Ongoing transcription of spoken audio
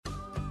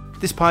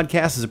This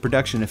podcast is a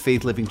production of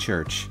Faith Living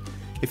Church.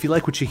 If you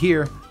like what you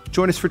hear,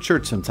 join us for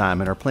church sometime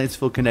at our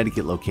Plantsville,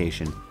 Connecticut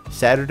location,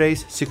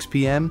 Saturdays, 6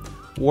 p.m.,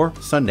 or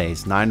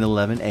Sundays, 9 and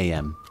 11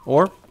 a.m.,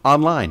 or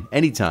online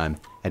anytime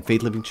at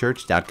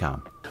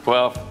faithlivingchurch.com.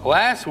 Well,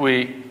 last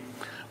week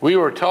we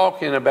were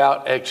talking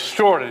about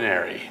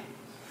extraordinary,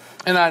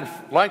 and I'd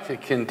like to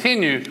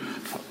continue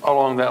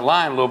along that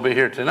line a little bit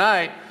here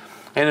tonight.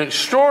 And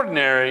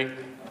extraordinary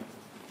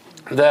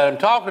that I'm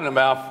talking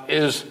about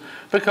is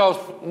because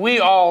we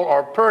all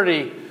are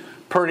pretty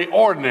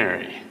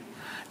ordinary.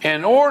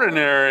 And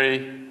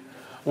ordinary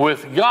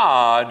with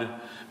God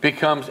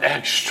becomes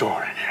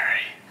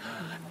extraordinary.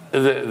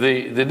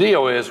 The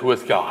deal is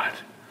with God.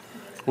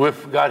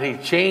 With God, He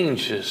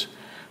changes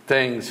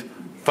things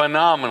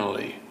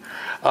phenomenally.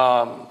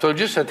 So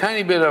just a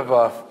tiny bit of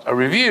a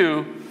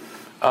review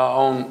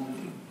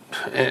on...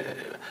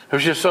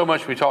 There's just so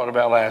much we talked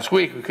about last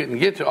week. We couldn't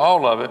get to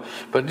all of it.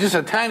 But just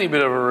a tiny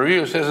bit of a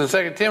review. It says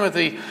in 2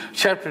 Timothy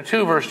chapter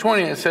 2, verse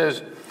 20, it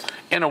says,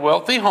 in a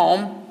wealthy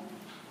home,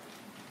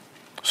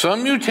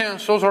 some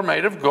utensils are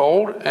made of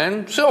gold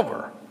and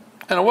silver.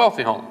 In a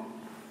wealthy home.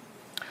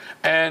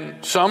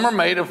 And some are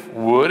made of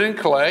wood and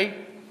clay.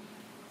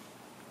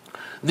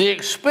 The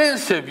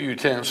expensive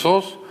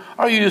utensils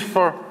are used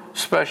for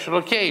special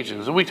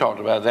occasions. And we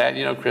talked about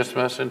that,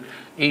 Christmas and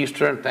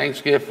Easter and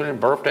Thanksgiving and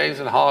birthdays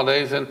and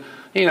holidays and,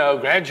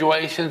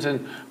 graduations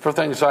and for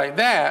things like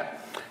that.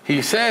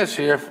 He says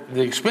here,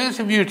 the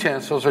expensive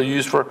utensils are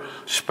used for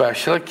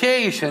special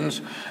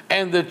occasions,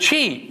 and the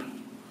cheap,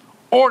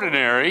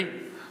 ordinary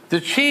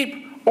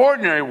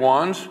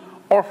ones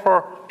are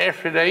for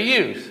everyday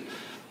use.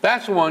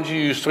 That's the ones you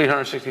use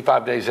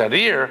 365 days out of the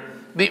year,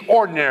 the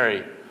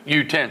ordinary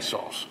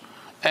utensils.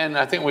 And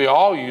I think we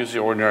all use the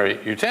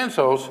ordinary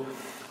utensils.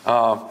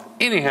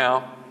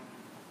 Anyhow,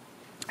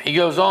 he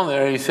goes on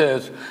there, he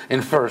says, in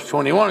verse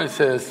 21, it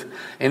says,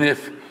 and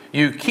if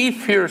you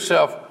keep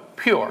yourself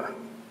pure,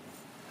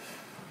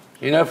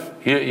 you've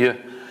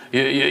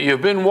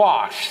been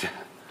washed.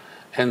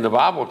 And the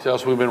Bible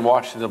tells us we've been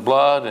washed in the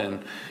blood,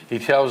 and he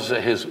tells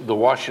us the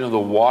washing of the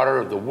water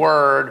of the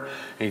Word.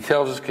 And he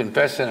tells us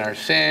confessing our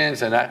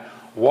sins, and that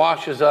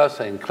washes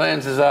us and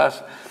cleanses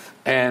us.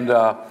 And,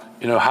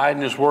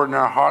 hiding His Word in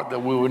our heart that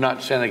we would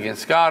not sin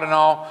against God and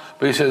all.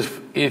 But he says,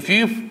 if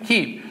you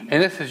keep,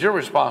 and this is your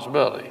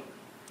responsibility,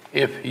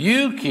 if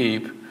you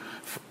keep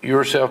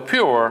yourself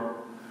pure,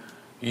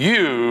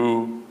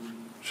 you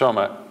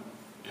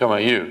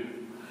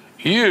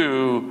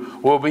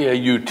will be a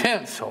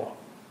utensil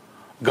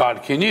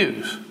God can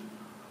use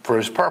for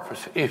His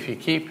purpose if you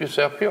keep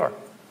yourself pure.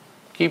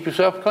 Keep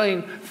yourself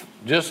clean.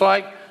 Just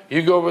like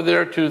you go over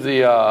there to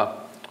the,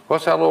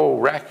 what's that little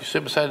rack you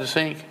sit beside the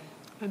sink?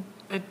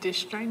 A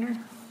dish drainer.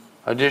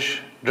 A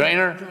dish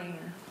drainer?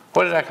 Drainer.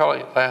 What did I call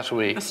it last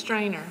week? A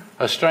strainer.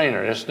 A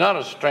strainer. It's not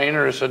a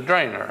strainer, it's a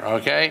drainer,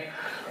 okay?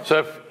 So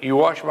if you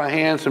wash my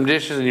hands, some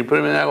dishes, and you put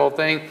them in that little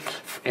thing,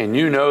 and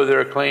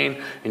they're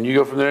clean, and you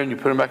go from there and you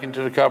put them back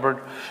into the cupboard,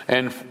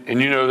 and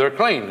they're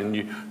clean, and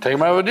you take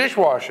them out of the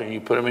dishwasher and you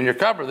put them in your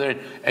cupboard there,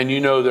 and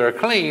they're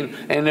clean.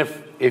 And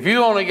if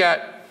you only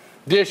got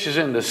dishes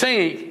in the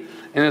sink,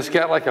 and it's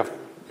got like a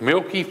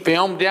milky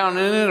film down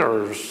in it,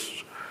 or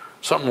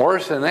something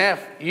worse than that,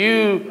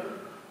 you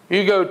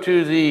go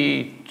to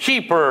the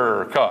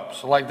cheaper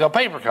cups, like the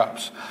paper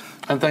cups,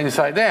 and things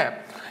like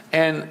that.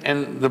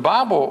 And the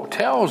Bible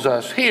tells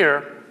us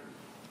here,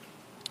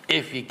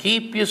 if you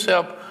keep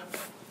yourself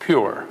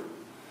pure,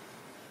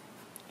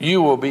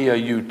 you will be a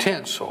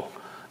utensil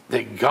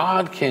that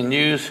God can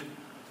use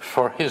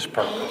for His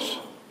purpose.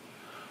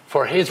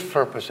 For His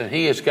purpose. And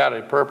He has got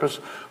a purpose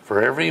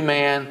for every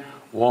man,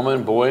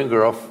 woman, boy, and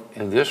girl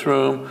in this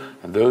room,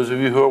 and those of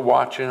you who are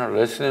watching or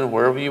listening,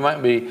 wherever you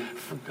might be.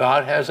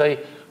 God has a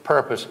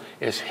purpose.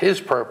 It's His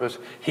purpose.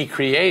 He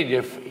created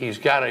you. He's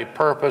got a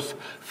purpose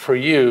for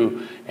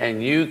you,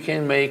 and you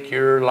can make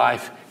your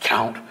life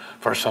count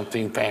for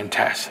something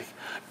fantastic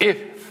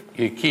if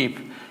you keep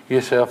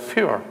yourself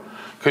pure.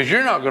 Because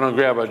you're not going to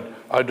grab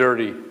a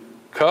dirty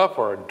cup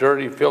or a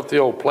dirty, filthy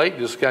old plate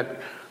that's got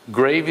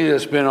gravy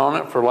that's been on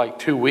it for like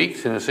 2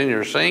 weeks and it's in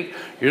your sink.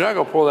 You're not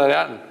going to pull that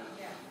out and...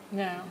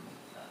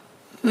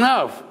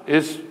 No,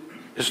 it's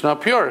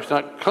not pure. It's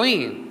not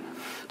clean.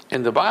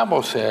 And the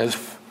Bible says,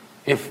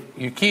 if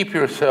you keep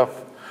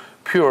yourself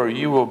pure,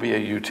 you will be a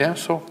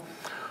utensil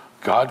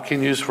God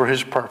can use for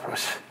His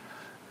purpose.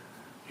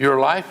 Your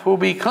life will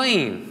be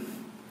clean,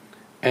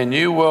 and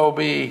you will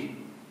be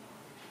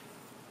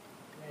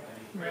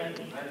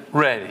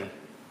ready.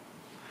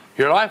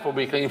 Your life will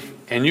be clean,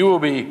 and you will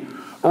be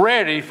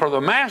ready for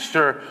the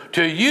Master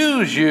to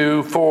use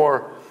you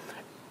for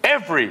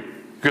every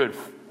good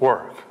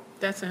work.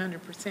 That's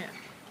 100%.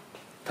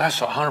 That's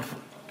 100%.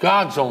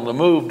 God's on the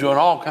move doing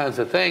all kinds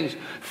of things,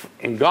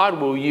 and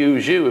God will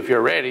use you if you're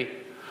ready.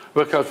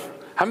 Because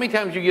how many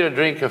times you get a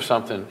drink of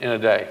something in a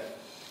day?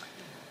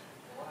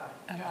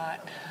 A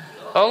lot.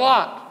 A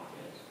lot.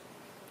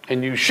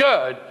 And you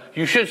should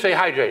stay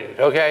hydrated,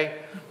 okay?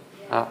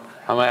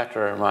 I'm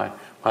after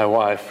my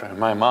wife and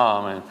my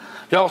mom, and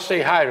y'all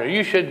stay hydrated.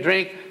 You should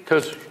drink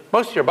because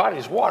most of your body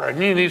is water,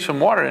 and you need some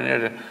water in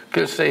there to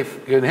get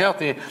safe, good and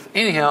healthy.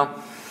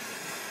 Anyhow,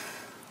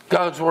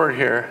 God's word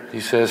here,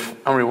 he says,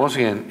 I'm reading once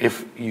again,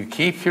 if you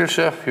keep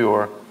yourself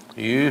pure,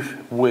 you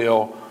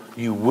will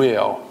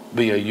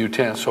be a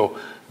utensil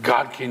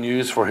God can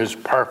use for his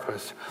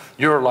purpose.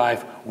 Your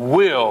life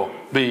will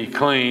be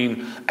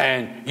clean,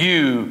 and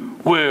you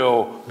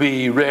will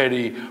be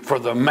ready for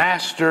the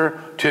master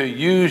to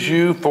use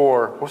you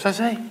for, what's that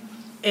say?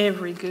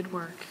 Every good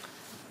work.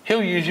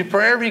 He'll use you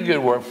for every good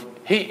work.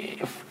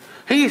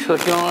 He's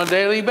looking on a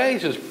daily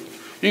basis.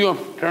 You're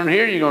going to turn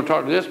here, you're going to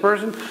talk to this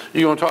person,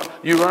 you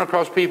run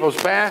across people's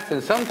paths,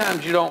 and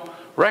sometimes you don't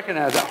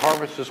recognize that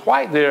harvest is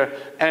white there.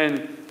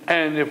 And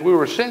if we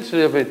were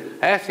sensitive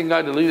and asking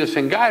God to lead us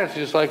and guide us,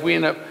 just like we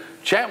end up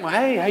chatting, well,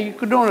 hey, how you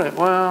doing it?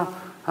 Well,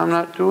 I'm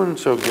not doing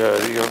so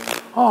good. You go,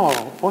 oh,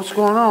 what's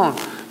going on?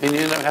 And you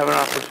end up having an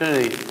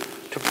opportunity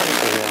to pray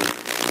for them.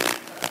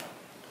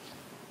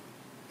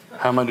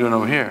 How am I doing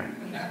over here?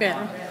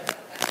 Better.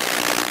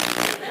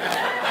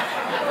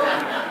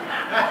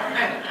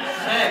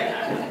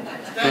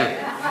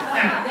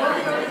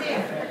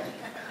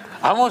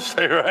 I'm going to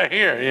stay right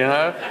here, you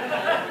know.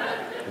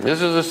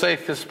 This is the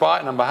safest spot,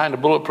 and I'm behind a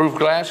bulletproof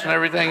glass and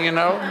everything, you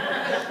know.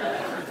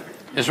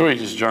 It's really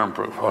just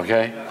germ-proof,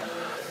 okay?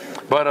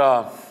 But,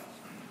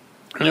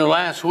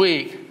 last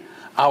week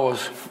I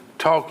was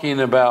talking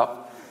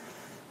about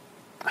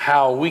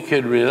how we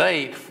could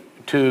relate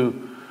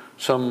to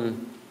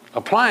some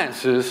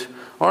appliances,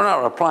 or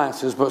not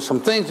appliances, but some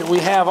things that we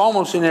have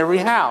almost in every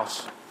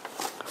house.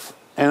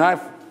 And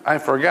I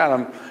forgot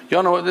them.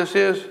 Y'all know what this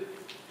is?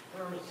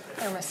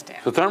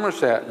 Thermostat. The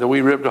thermostat that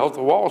we ripped off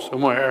the wall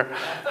somewhere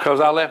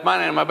because I left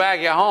mine in my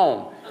bag at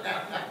home.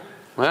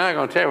 Well, I'm not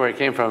going to tell you where it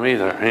came from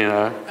either, you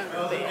know.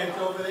 It's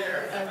over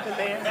there.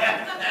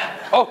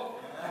 Oh.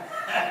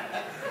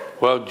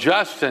 Well,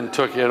 Justin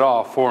took it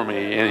off for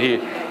me,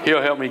 and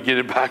he'll help me get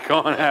it back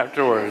on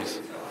afterwards.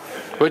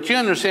 But you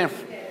understand,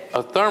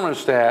 a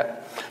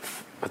thermostat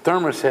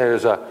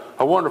is a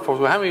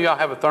wonderful. How many of y'all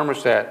have a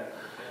thermostat?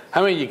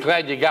 How many of you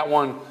glad you got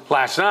one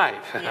last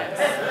night?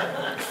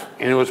 Yes.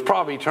 And it was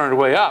probably turned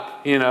way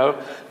up, you know.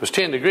 It was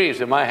 10 degrees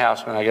in my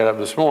house when I got up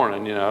this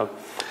morning, you know.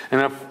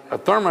 And a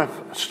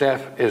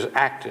thermostat is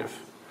active.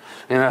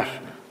 And a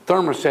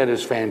thermostat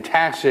is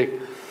fantastic,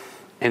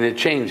 and it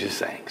changes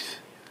things.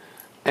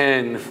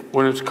 And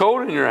when it's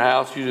cold in your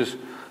house, the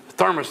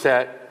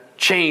thermostat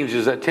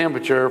changes that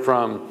temperature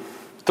from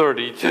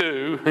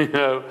 32, you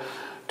know,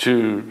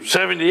 to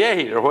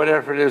 78 or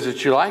whatever it is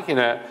that you're liking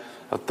it.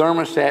 A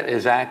thermostat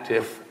is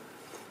active.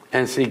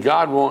 And see,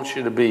 God wants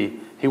you to be.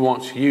 He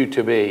wants you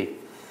to be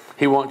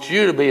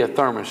a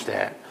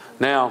thermostat.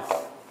 Now,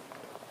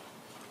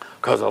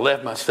 because I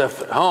left my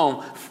stuff at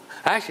home,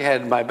 I actually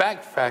had my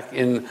backpack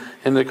in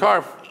the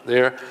car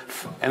there,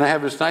 and I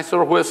have this nice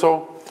little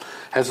whistle,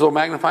 has a little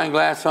magnifying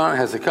glass on it,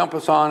 has a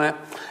compass on it,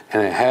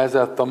 and it has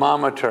a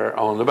thermometer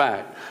on the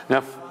back.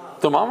 Now,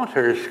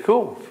 thermometer is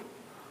cool,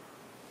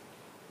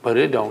 but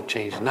it don't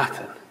change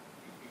nothing.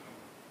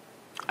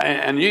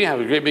 And you can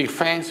have a great big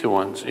fancy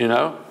ones, you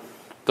know.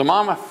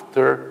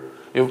 Thermometer,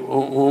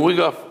 when we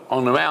go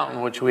on the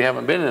mountain, which we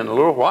haven't been in a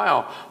little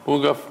while, when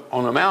we go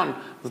on the mountain,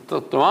 the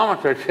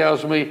thermometer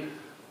tells me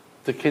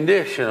the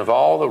condition of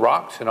all the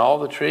rocks and all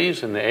the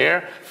trees and the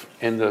air,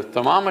 and the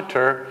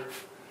thermometer,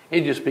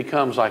 it just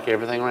becomes like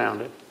everything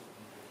around it.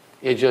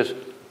 It just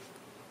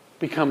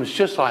becomes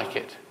just like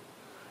it.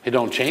 It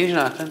don't change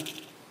nothing.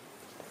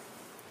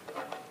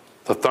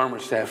 The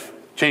thermostat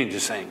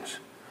changes things.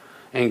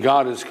 And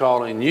God is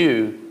calling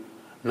you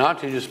not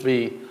to just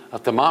be a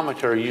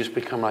thermometer, you just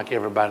become like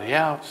everybody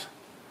else.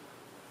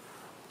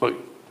 But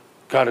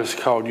God has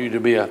called you to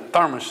be a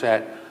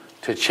thermostat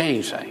to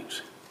change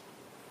things.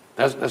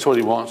 That's what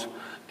he wants.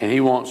 And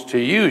he wants to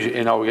use you.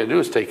 And all we got to do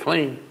is stay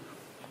clean.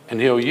 And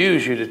he'll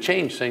use you to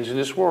change things in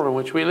this world in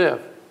which we live.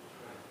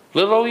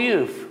 Little old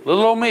you,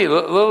 little old me,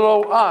 little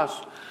old us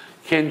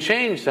can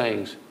change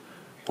things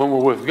when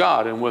we're with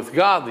God. And with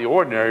God, the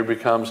ordinary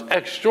becomes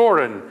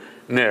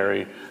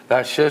extraordinary.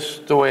 That's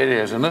just the way it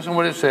is. And listen to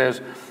what it says.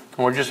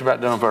 And we're just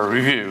about done with our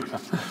review.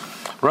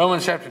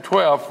 Romans chapter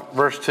 12,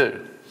 verse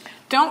 2.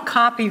 Don't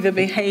copy the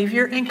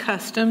behavior and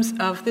customs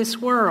of this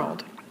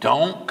world.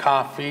 Don't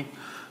copy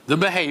the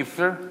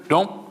behavior.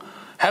 Don't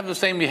have the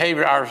same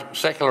behavior our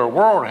secular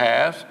world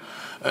has.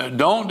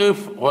 Don't do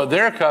what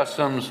their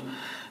customs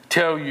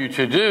tell you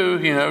to do.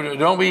 You know,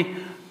 don't be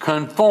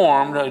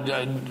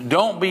conformed.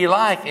 Don't be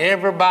like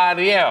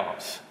everybody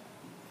else.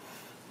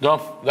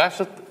 That's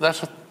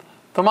a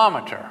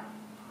thermometer.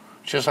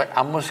 It's just like,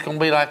 I'm just going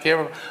to be like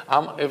everybody.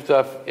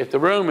 If the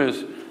room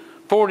is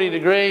 40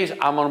 degrees,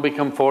 I'm going to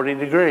become 40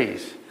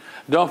 degrees.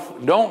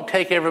 Don't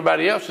take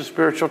everybody else's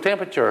spiritual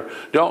temperature.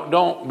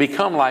 Don't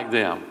become like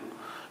them.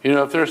 You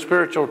know, if their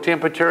spiritual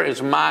temperature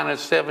is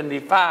minus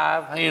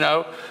 75, you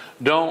know,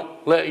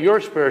 don't let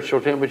your spiritual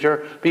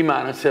temperature be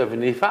minus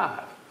 75.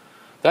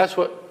 That's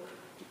what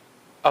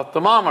a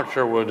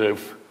thermometer will do.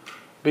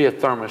 Be a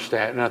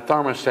thermostat. And a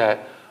thermostat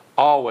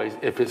always,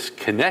 if it's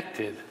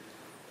connected.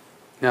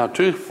 Now,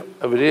 truth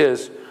of it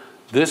is,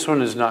 This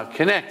one is not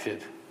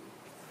connected.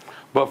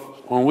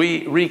 But when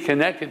we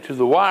reconnect it to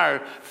the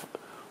wire,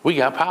 we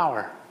got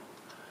power.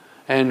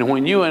 And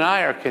when you and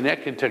I are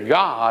connected to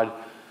God,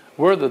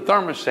 we're the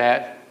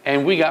thermostat,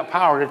 and we got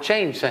power to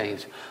change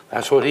things.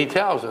 That's what he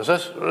tells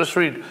us. Let's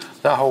read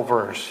the whole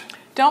verse.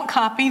 Don't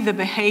copy the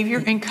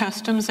behavior and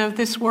customs of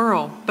this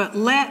world, but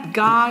let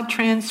God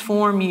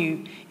transform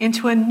you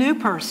into a new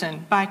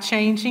person by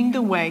changing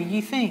the way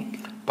you think.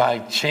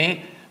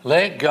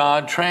 Let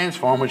God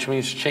transform, which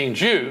means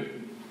change you,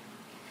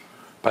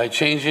 by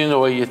changing the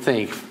way you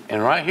think.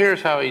 And right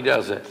here's how he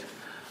does it.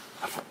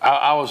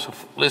 I was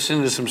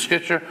listening to some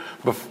scripture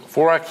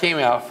before I came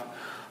out.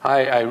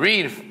 I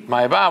read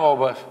my Bible,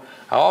 but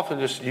I often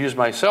just use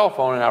my cell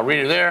phone and I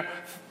read it there,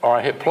 or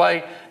I hit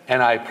play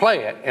and I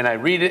play it and I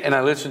read it and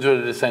I listen to it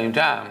at the same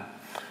time.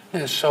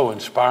 And it's so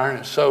inspiring.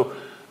 It's so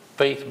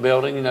faith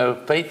building. You know,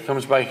 faith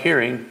comes by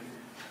hearing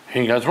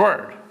God's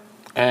word,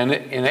 and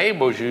it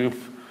enables you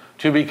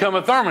to become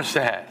a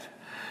thermostat,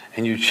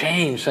 and you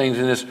change things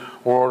in this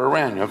world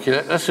around you.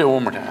 Okay, let's do it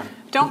one more time.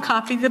 Don't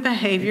copy the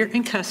behavior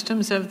and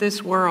customs of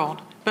this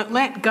world, but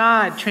let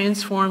God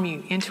transform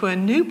you into a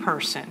new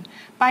person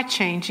by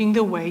changing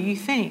the way you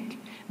think.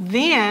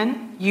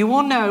 Then you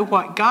will know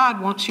what God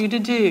wants you to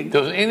do.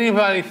 Does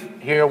anybody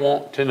here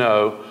want to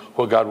know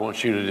what God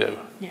wants you to do?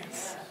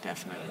 Yes,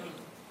 definitely.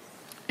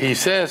 He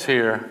says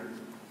here,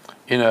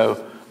 you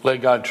know,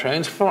 let God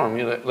transform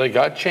you. Let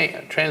God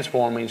change.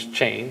 Transform means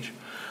change.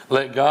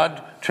 Let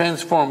God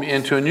transform you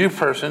into a new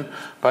person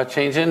by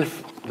changing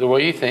the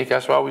way you think.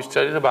 That's why we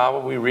study the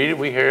Bible. We read it,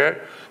 we hear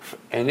it,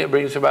 and it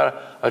brings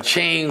about a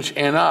change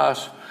in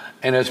us.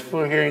 And as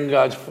we're hearing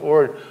God's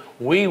word,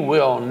 we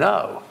will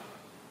know.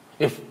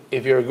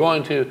 If you're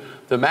going to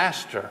the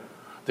master,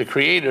 the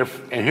creator,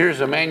 and here's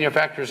the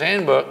manufacturer's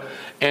handbook,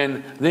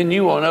 and then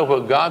you will know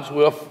what God's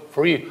will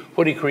for you,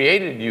 what he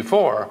created you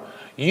for.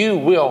 You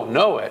will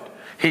know it.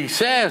 He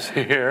says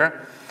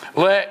here,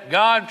 let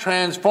God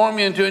transform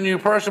you into a new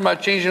person by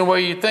changing the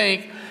way you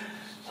think.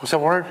 What's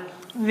that word?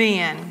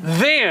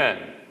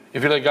 Then,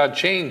 if you let God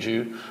change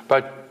you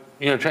by,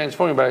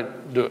 transform you by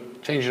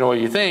changing the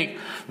way you think,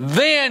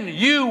 then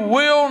you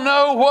will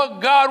know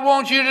what God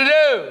wants you to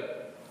do.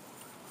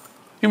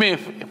 You mean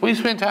if we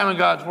spend time in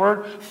God's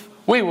word,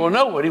 we will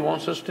know what he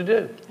wants us to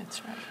do.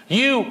 That's right.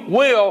 You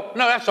will.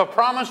 No, that's a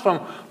promise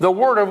from the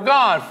word of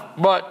God.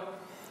 But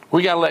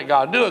we got to let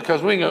God do it,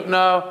 because we go,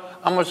 no,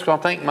 I'm just going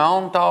to think my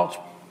own thoughts.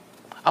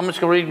 I'm just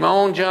going to read my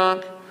own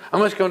junk. I'm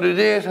just going to do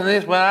this and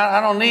this, but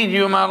I don't need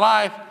you in my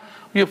life.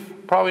 You'll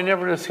probably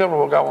never discover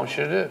what God wants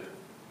you to do.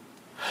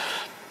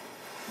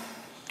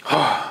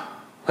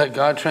 Let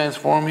God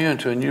transform you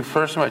into a new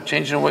person by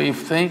changing the way you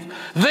think.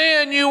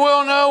 Then you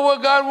will know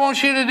what God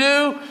wants you to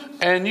do,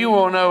 and you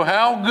will know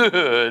how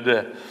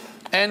good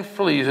and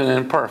pleasing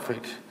and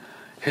perfect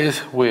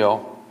his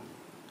will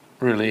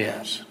really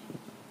is.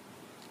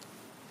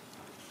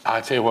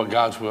 I tell you what,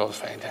 God's will is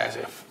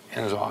fantastic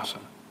and is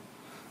awesome.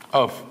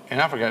 Oh, and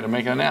I forgot to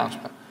make an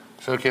announcement.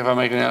 Is it okay if I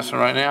make an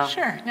announcement right now?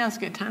 Sure, now's a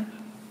good time.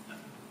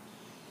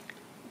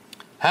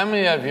 How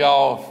many of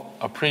y'all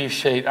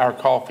appreciate our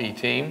coffee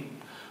team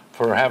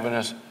for having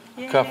us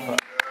a cup of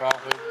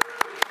coffee?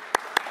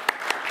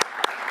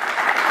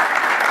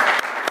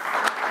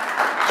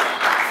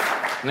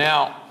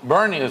 Now,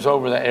 Bernie is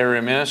over that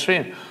area ministry,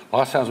 and a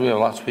lot of times we have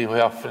lots of people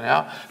helping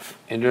out.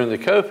 And during the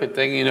COVID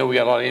thing, we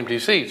got a lot of empty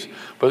seats.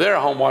 But they're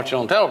at home watching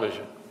on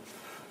television.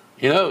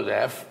 You know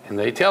that, and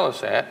they tell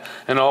us that.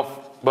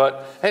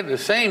 But at the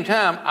same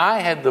time, I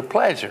had the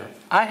pleasure.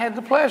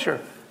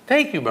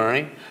 Thank you,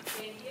 Bernie.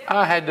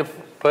 I had the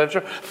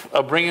pleasure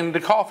of bringing the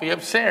coffee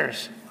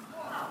upstairs.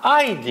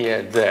 I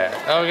did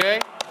that, okay?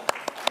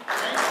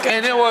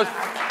 And it was,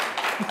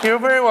 you're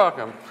very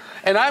welcome.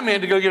 And I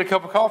meant to go get a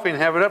cup of coffee and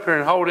have it up here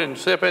and hold it and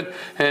sip it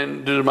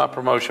and do my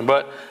promotion.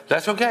 But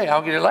that's okay.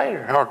 I'll get it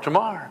later or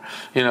tomorrow.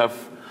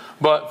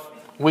 But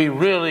we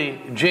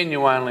really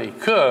genuinely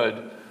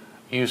could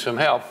use some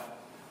help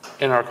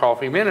in our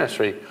coffee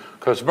ministry,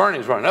 because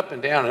Bernie's running up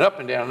and down and up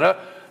and down and up.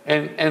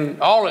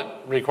 And all it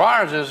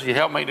requires is you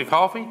help make the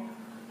coffee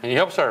and you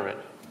help serve it.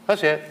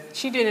 That's it.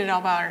 She did it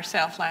all by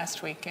herself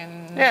last week,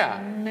 and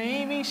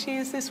maybe she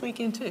is this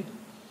weekend too.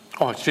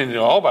 Oh, she didn't do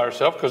it all by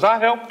herself because I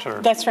helped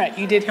her. That's right,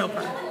 you did help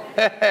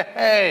her.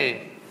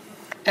 Hey.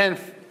 And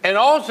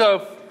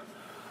also,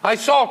 I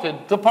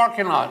salted the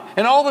parking lot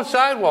and all the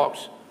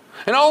sidewalks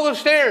and all the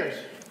stairs.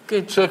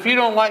 Good. So if you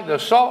don't like the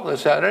salt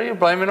that's out there, you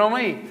blame it on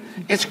me.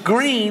 It's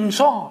green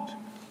salt.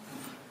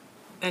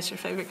 That's your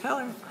favorite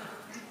color.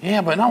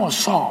 Yeah, but not with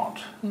salt.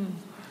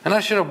 And I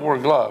should have wore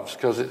gloves,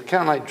 because it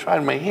kind of like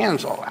tried my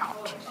hands all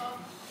out.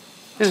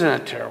 Isn't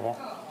that terrible?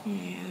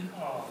 Yeah.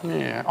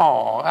 Yeah.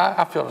 Oh,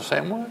 I feel the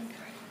same way.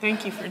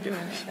 Thank you for doing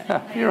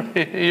that.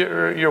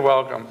 You're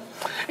welcome.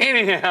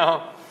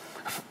 Anyhow,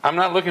 I'm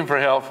not looking for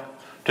help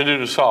to do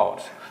the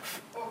salt.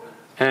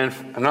 And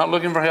I'm not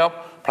looking for help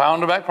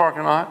plowing the back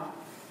parking lot.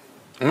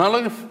 I'm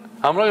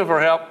looking for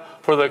help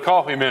for the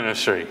coffee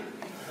ministry.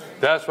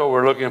 That's what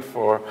we're looking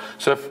for.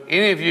 So if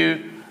any of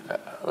you,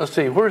 let's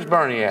see, where's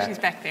Bernie at? She's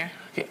back there.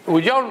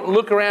 Would y'all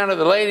look around at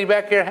the lady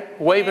back here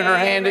waving her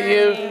hand at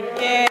you?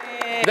 Yay.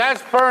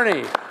 That's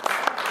Bernie.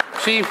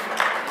 She's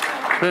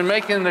been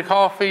making the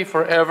coffee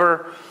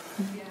forever.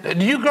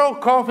 Do you grow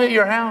coffee at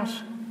your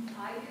house?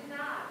 I do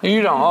not.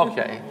 You don't?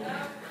 Okay.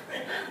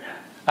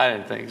 I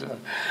didn't think so.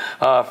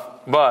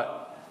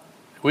 But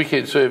we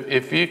could, so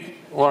if you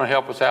want to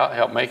help us out,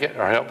 help make it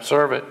or help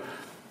serve it,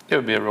 it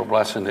would be a real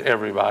blessing to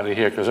everybody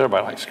here because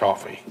everybody likes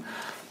coffee.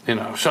 You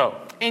know, so.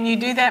 And you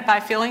do that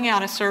by filling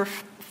out a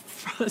first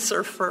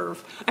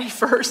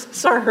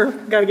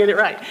serve. Got to get it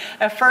right.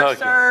 A first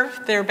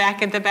serve. They're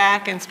back at the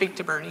back and speak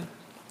to Bernie.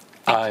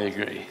 I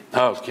agree.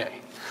 Okay.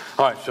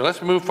 All right, so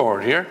let's move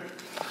forward here.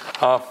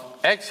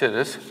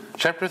 Exodus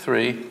chapter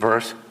 3,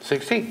 verse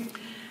 16.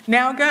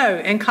 Now go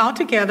and call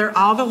together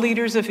all the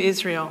leaders of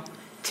Israel.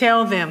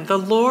 Tell them, the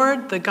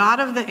Lord, the God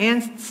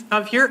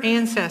of your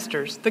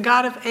ancestors, the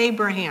God of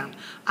Abraham,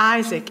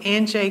 Isaac,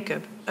 and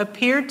Jacob,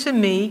 appeared to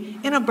me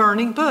in a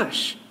burning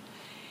bush.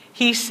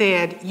 He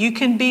said, you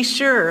can be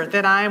sure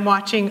that I am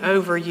watching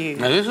over you.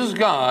 Now this is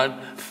God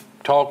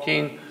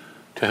talking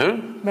to who?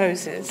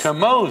 Moses. To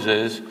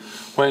Moses,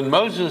 when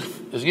Moses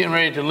is getting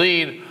ready to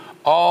lead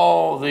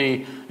all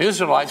the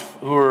Israelites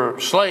who were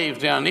slaves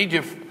down in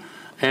Egypt,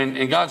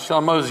 and God's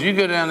telling Moses, you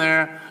go down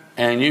there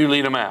and you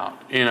lead them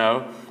out, you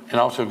know. And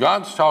also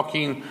God's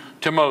talking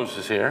to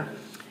Moses here.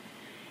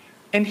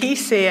 And he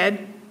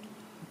said,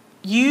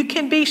 you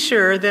can be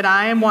sure that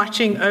I am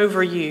watching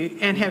over you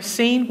and have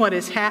seen what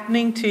is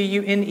happening to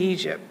you in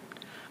Egypt.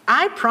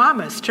 I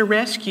promise to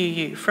rescue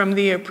you from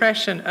the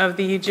oppression of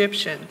the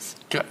Egyptians.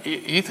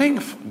 You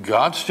think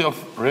God still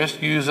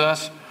rescues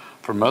us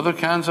from other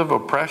kinds of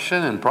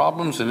oppression and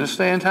problems in this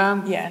day and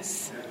time?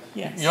 Yes.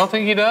 Yes. You don't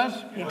think he does?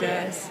 He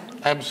does.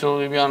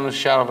 Absolutely, beyond a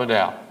shadow of a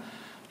doubt.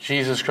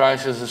 Jesus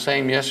Christ is the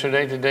same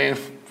yesterday, today, and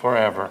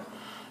forever.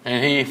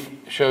 And he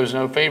shows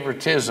no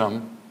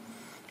favoritism.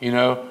 You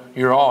know,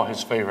 you're all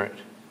his favorite.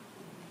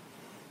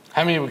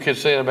 How many could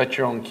say that about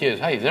your own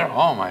kids? Hey, they're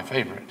all my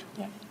favorite.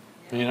 Yeah.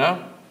 You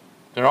know?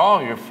 They're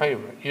all your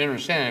favorite. You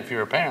understand if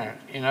you're a parent,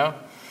 you know?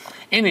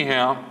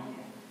 Anyhow,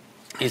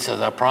 he says,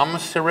 I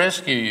promise to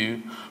rescue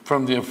you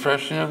from the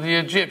oppression of the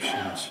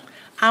Egyptians.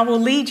 I will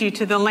lead you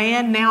to the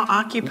land now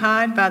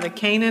occupied by the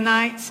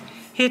Canaanites,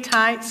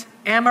 Hittites,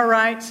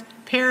 Amorites,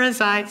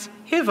 Perizzites,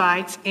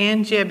 Hivites,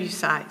 and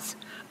Jebusites,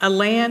 a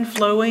land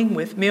flowing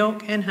with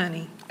milk and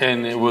honey.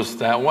 And it was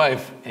that way.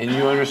 And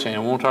you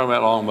understand, we won't talk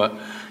about it long, but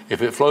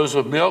if it flows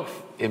with milk,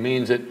 it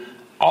means that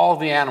all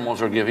the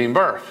animals are giving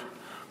birth.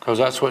 Because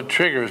that's what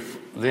triggers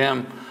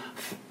them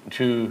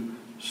to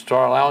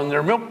start allowing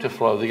their milk to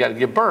flow. They got to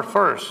give birth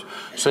first.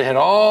 So they had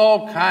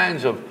all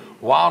kinds of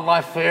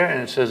wildlife there,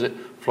 and it says it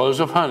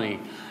flows with honey.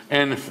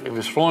 And if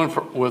it's flowing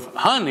with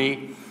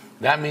honey,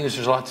 that means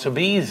there's lots of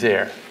bees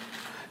there.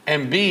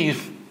 And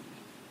bees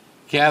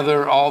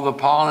gather all the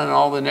pollen and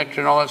all the nectar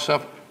and all that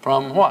stuff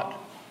from what?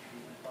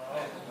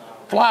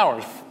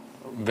 Flowers.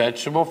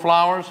 Vegetable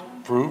flowers,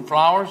 fruit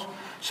flowers.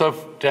 So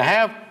to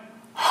have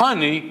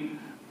honey,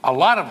 a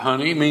lot of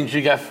honey, means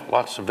you got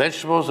lots of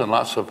vegetables and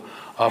lots of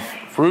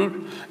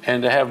fruit.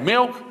 And to have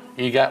milk,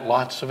 you got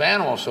lots of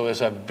animals. So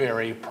it's a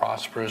very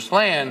prosperous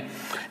land.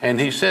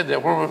 And he said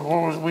that, where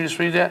was we just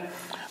read that?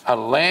 A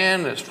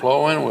land that's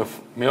flowing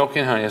with milk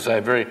and honey. It's a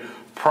very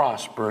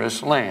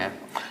prosperous land.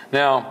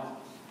 Now,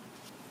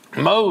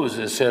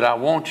 Moses said,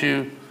 God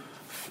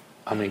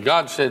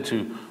said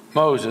to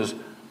Moses,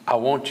 I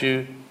want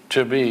you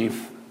to be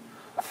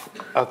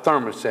a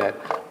thermostat.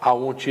 I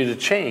want you to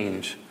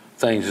change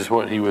things, is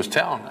what he was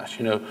telling us.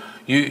 You know,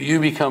 you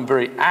become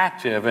very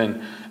active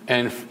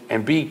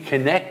and be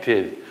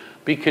connected.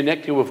 Be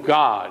connected with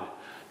God.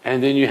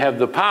 And then you have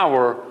the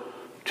power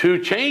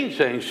to change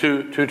things,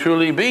 to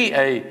truly be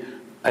a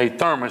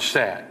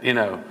thermostat, you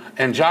know.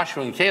 And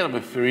Joshua and Caleb,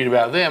 if you read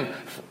about them,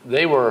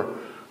 they were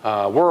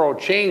world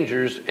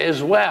changers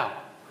as well.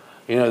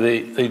 You know,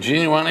 they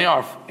genuinely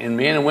are. And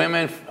men and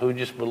women who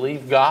just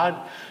believe God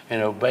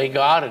and obey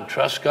God and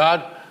trust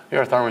God,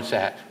 you're a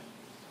thermostat.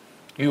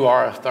 You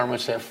are a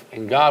thermostat,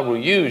 and God will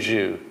use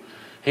you.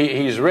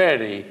 He's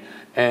ready,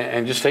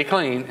 and just stay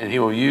clean, and he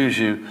will use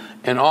you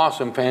in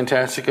awesome,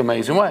 fantastic,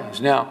 amazing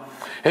ways. Now,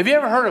 have you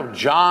ever heard of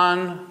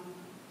John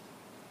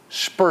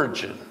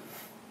Spurgeon?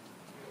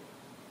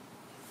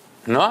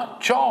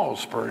 Not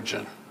Charles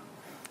Spurgeon.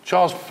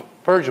 Charles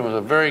Spurgeon was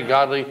a very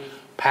godly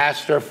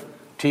pastor,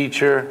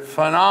 teacher,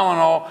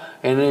 phenomenal.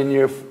 And in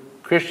your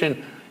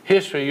Christian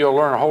history, you'll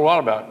learn a whole lot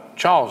about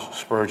Charles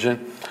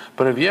Spurgeon.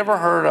 But have you ever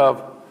heard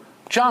of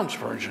John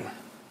Spurgeon?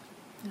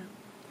 No.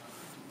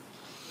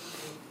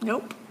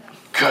 Nope.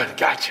 Good,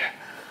 gotcha.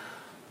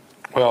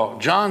 Well,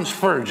 John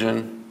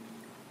Spurgeon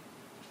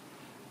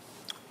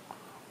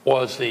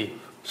was the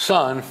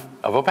son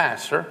of a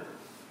pastor.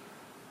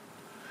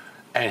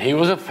 And he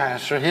was a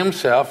pastor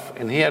himself,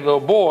 and he had a little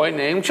boy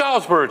named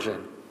Charles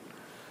Spurgeon.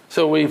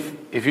 So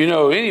if you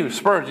know any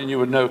Spurgeon, you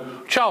would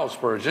know Charles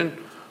Spurgeon,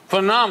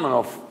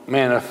 phenomenal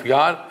man of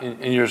God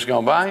in years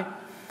gone by.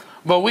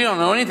 But we don't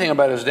know anything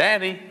about his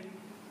daddy.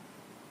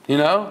 You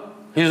know,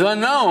 he's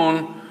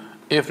unknown,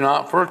 if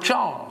not for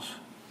Charles.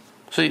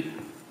 See,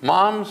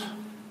 moms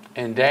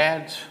and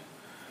dads,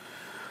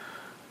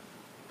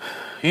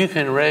 you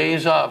can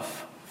raise up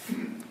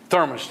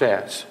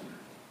thermostats.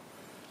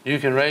 You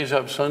can raise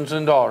up sons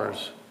and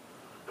daughters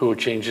who will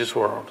change this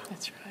world.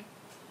 That's right.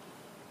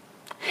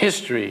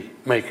 History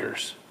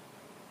makers.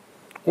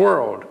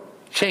 World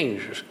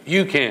changers.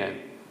 You can.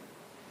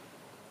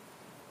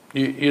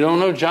 You don't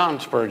know John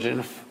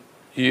Spurgeon.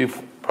 You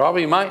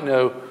probably might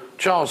know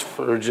Charles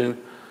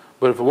Spurgeon.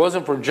 But if it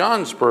wasn't for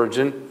John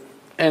Spurgeon,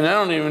 and I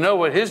don't even know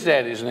what his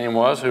daddy's name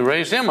was who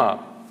raised him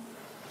up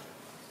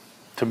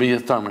to be a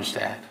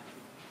thermostat.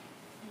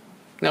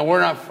 Now,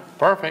 we're not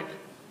perfect,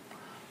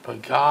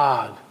 but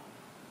God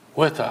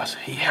with us,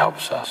 He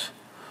helps us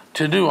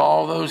to do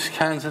all those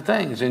kinds of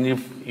things. And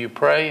you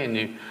pray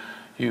and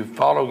you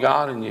follow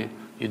God and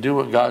you do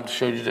what God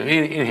showed you to do.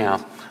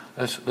 Anyhow,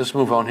 let's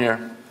move on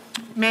here.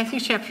 Matthew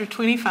chapter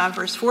 25,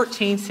 verse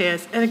 14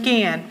 says, and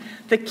again,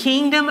 the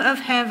kingdom of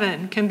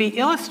heaven can be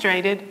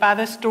illustrated by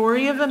the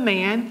story of a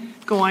man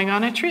going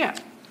on a trip.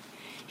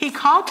 He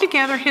called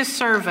together his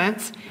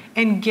servants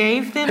and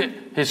gave them...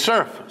 His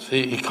servants.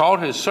 He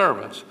called his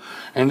servants.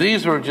 And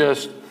these were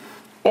just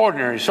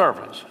ordinary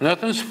servants.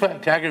 Nothing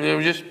spectacular. They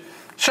were just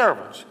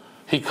servants.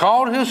 He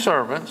called his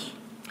servants.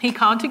 He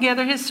called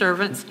together his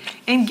servants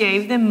and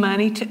gave them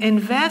money to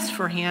invest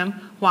for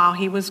him while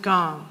he was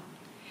gone.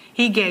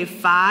 He gave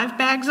 5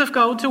 bags of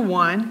gold to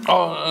one.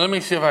 Oh, let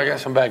me see if I got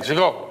some bags of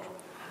gold.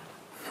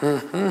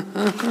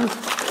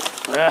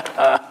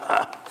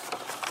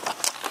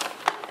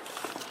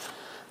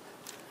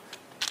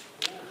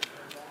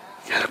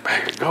 Got a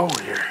bag of gold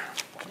here.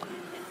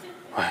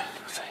 Wait,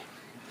 let's see.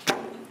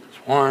 It's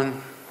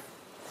 1,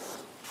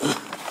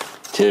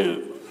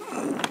 2,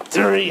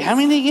 3. How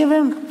many did he give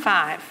him?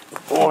 5.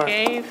 4.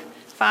 He gave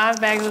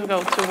 5 bags of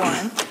gold to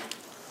one.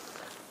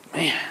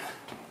 Man.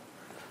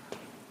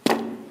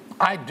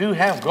 I do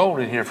have gold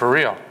in here for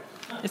real.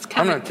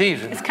 I'm not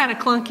teasing. It's kind of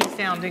clunky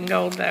sounding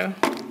gold though.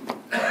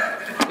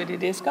 But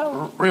it is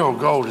gold. Real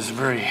gold is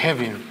very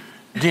heavy and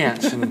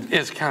dense and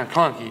it's kind of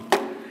clunky.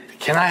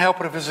 Can I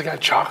help it if it's got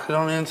chocolate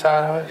on the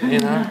inside of it? You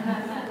know?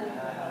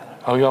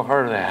 Oh, y'all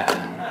heard of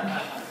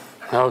that?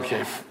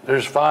 Okay,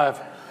 there's 5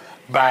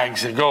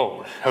 bags of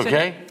gold.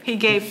 Okay. So he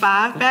gave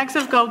 5 bags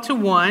of gold to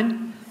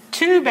one,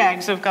 2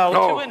 bags of gold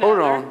to another. Hold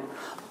on.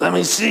 Let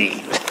me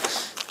see.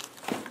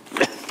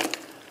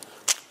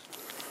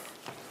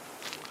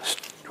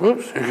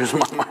 Whoops, here's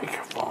my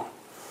microphone.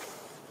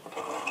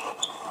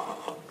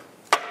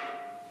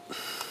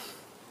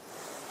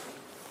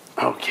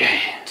 Okay.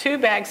 2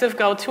 bags of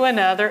gold to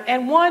another,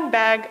 and 1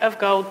 bag of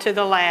gold to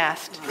the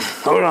last.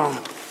 Hold on.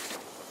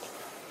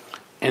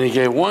 And he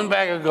gave 1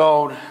 bag of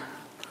gold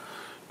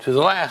to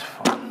the last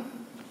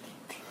one.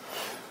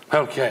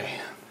 Okay.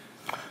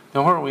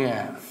 Now where are we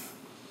at? I'm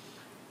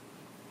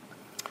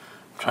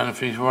trying to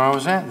figure where I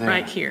was at there.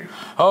 Right here.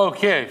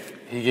 Okay.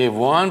 He gave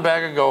 1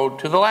 bag of gold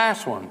to the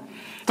last one.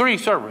 3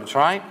 servants,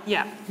 right?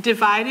 Yeah.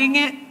 Dividing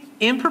it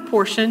in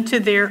proportion to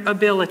their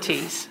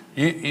abilities.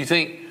 You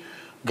think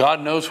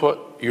God knows what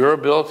your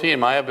ability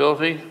and my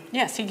ability?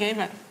 Yes, he gave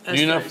it.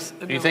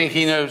 You think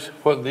he knows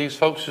what these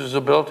folks'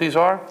 abilities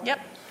are? Yep.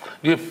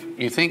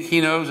 You think he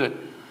knows that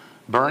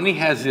Bernie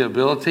has the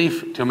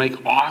ability to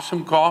make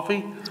awesome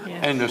coffee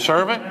and to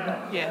serve it?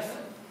 Yes.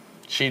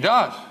 She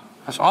does.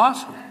 That's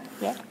awesome.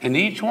 Yep. And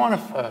each one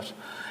of us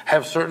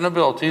have certain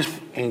abilities,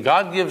 and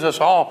God gives us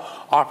all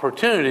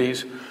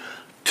opportunities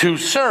to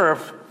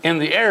serve in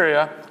the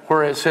area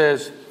where it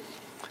says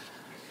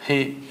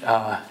he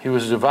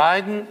was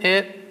dividing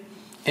it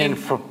in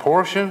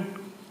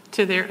proportion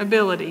to their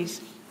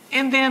abilities,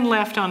 and then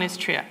left on his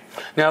trip.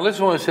 Now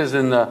listen to what it says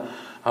in the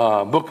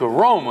book of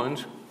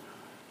Romans,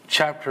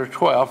 chapter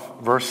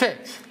 12, verse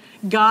 6.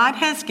 God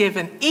has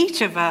given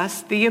each of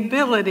us the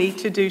ability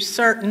to do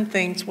certain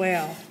things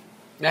well.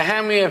 Now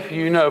how many of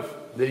you know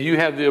that you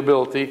have the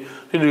ability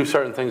to do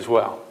certain things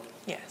well?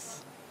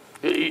 Yes.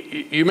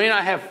 You may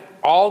not have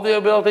all the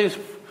abilities,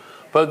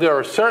 but there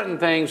are certain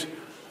things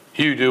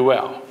you do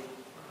well.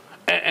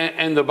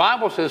 And the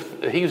Bible says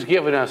that he's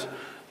given us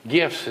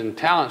gifts and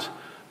talents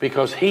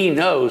because he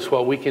knows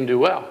what we can do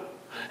well.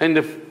 And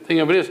the thing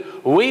of it is,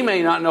 we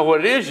may not know what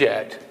it is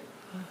yet,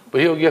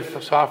 but he'll give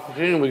us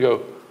opportunity and we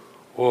go,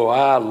 well,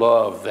 I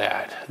love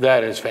that.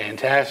 That is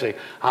fantastic.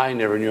 I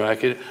never knew I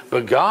could.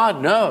 But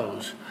God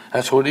knows.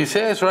 That's what he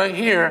says right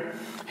here.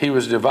 He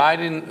was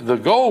dividing the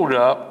gold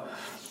up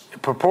in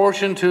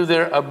proportion to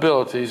their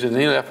abilities, and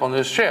he left on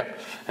this trip.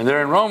 And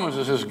there in Romans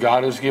it says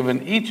God has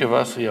given each of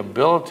us the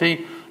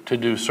ability to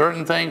do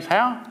certain things.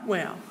 How?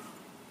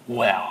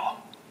 Well.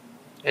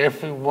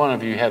 Every one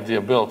of you have the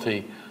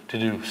ability to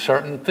do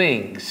certain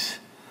things.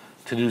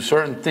 There's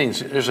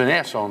an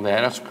S on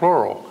that. That's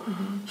plural.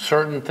 Mm-hmm.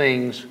 Certain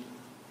things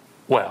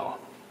well.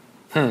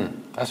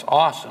 That's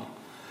awesome.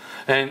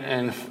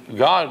 And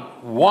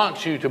God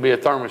wants you to be a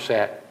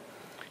thermostat.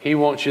 He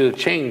wants you to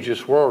change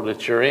this world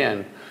that you're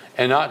in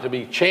and not to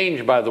be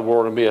changed by the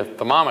world and be a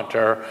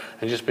thermometer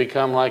and just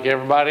become like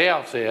everybody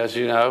else is,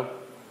 you know.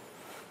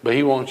 But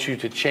he wants you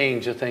to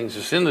change the things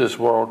that's in this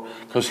world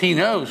because he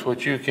knows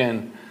what you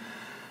can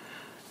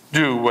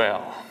do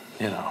well,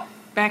 you know.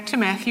 Back to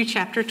Matthew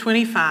chapter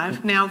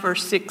 25, now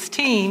verse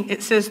 16,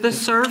 it says, the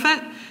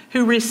servant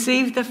who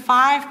received the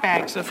 5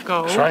 bags of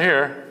gold It's right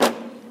here.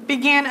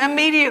 began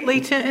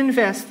immediately to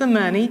invest the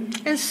money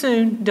and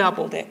soon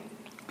doubled it.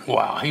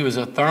 Wow, he was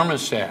a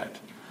thermostat,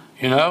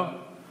 you know.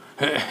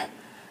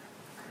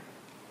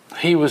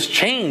 He was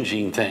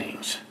changing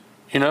things,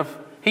 you know.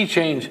 He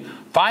changed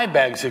 5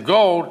 bags of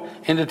gold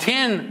into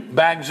 10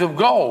 bags of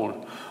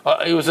gold.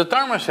 It was a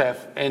thermostat,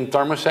 and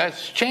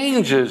thermostats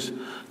changes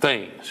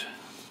things.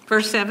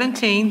 Verse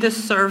 17, the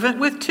servant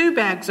with 2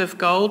 bags of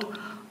gold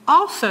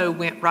also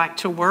went right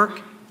to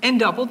work and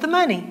doubled the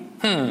money.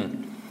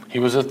 He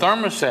was a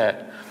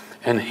thermostat,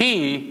 and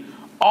he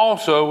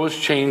also was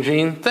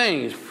changing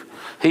things.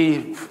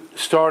 He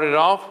started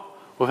off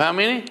with how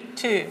many?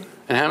 2.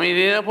 And how many did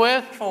he end up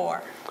with?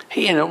 4.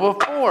 He ended up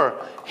with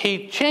 4.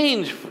 He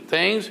changed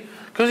things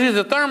because he's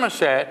a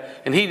thermostat,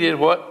 and he did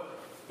what,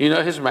 you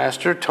know, his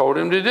master told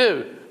him to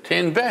do, to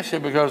invest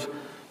it, because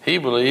he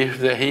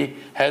believed that he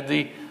had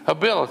the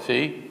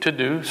ability to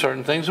do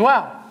certain things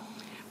well.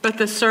 But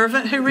the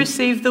servant who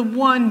received the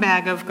 1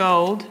 bag of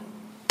gold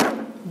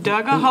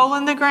dug a hole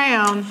in the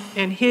ground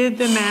and hid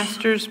the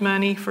master's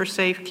money for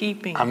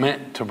safekeeping. I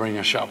meant to bring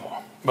a shovel,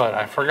 but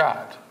I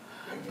forgot.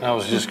 I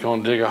was just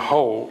going to dig a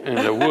hole in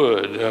the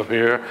wood up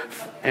here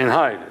and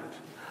hide it.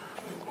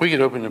 We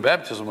could open the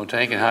baptismal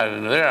tank and hide it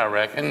under there, I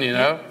reckon, you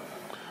know.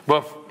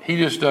 But he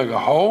just dug a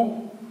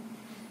hole.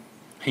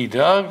 He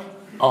dug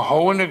a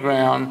hole in the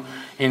ground,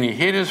 and he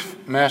hid his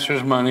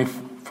master's money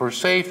for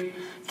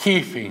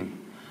safekeeping.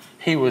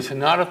 He was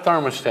not a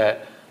thermostat.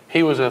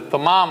 He was a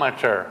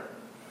thermometer.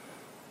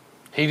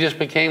 He just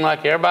became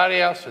like everybody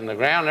else in the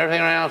ground and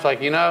everything around. It's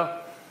like, you know,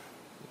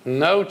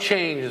 no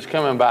change is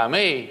coming by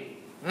me.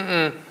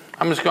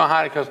 I'm just going to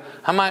hide it because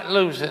I might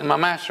lose it and my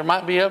master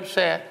might be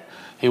upset.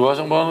 He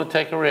wasn't willing to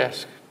take a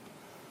risk.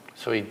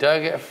 So he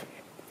dug a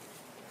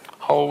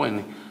hole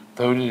and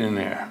threw it in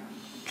there.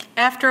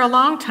 After a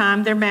long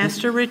time, their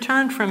master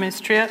returned from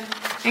his trip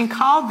and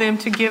called them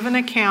to give an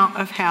account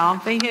of how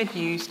they had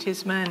used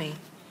his money.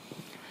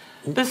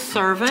 The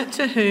servant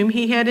to whom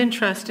he had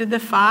entrusted the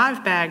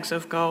 5 bags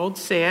of gold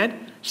said,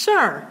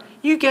 Sir,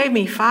 you gave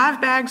me 5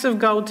 bags of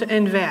gold to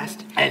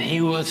invest. And he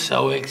was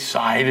so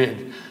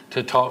excited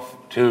to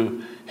talk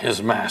to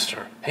his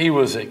master. He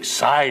was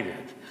excited.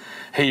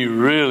 He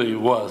really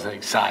was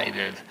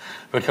excited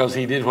because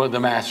he did what the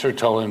master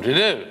told him to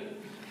do.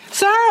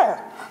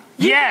 Sir!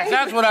 Yes,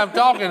 that's what I'm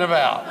talking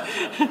about.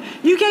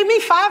 You gave me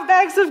 5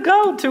 bags of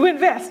gold to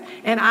invest,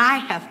 and I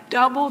have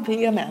doubled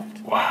the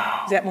amount.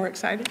 Wow. Is that more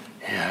exciting?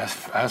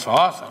 Yes, that's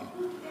awesome.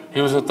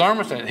 He was a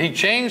thermostat. He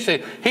changed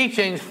it. He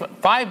changed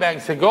 5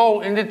 bags of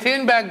gold into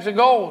 10 bags of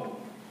gold.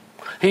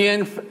 He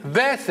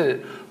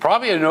invested it.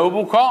 Probably a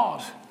noble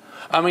cause.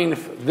 I mean,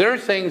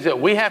 there's things that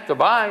we have to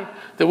buy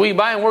that we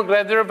buy, and we're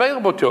glad they're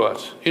available to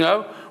us. You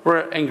know,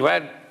 and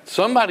glad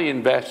somebody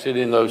invested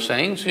in those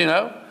things. You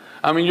know,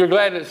 I mean, you're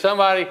glad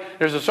that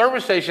there's a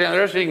service station out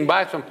there so you can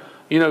buy some,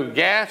 you know,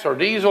 gas or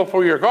diesel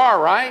for your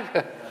car,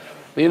 right?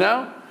 You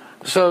know.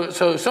 So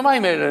somebody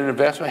made an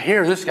investment.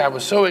 Here, this guy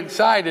was so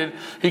excited,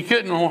 he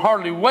couldn't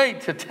hardly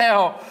wait to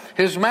tell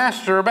his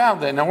master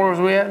about that. Now, where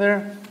was we at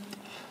there?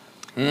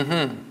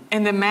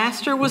 And the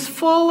master was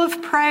full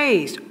of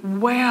praise.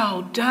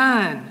 Well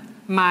done,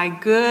 my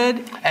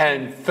good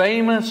and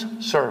famous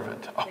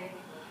servant. Oh,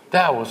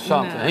 that was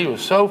something. No. He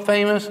was so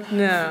famous.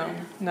 No,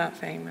 not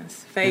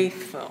famous.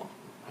 Faithful.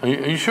 Are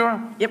you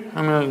sure? Yep.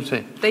 I'm going to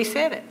see. They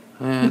said it.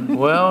 And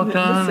well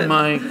done, Listen.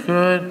 my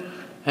good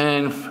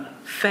and...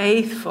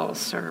 Faithful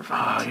servant.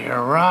 Oh,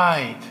 you're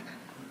right.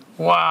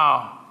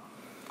 Wow.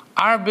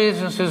 Our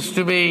business is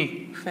to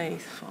be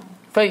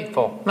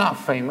faithful, not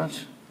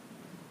famous.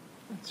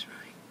 That's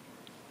right.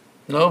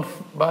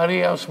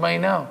 Nobody else may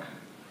know.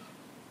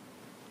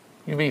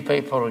 You be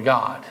faithful to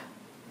God,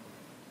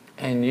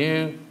 and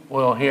you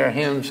will hear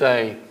him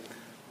say,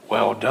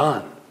 well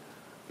done,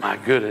 my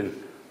good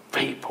and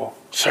faithful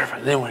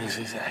servant. Then what does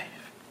he say?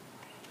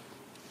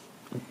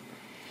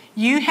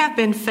 You have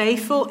been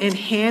faithful in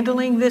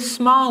handling this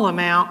small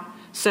amount,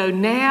 so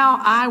now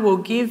I will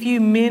give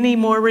you many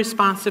more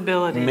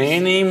responsibilities.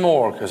 Many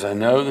more, because I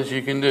know that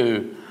you can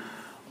do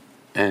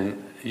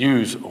and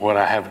use what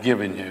I have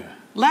given you.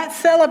 Let's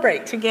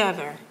celebrate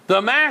together.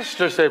 The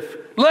master said,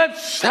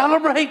 let's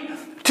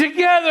celebrate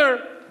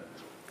together.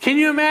 Can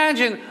you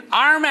imagine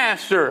our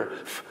master,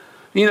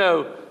 you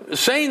know,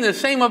 saying the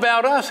same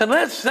about us? And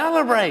let's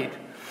celebrate.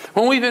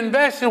 When we've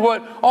invested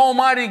what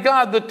Almighty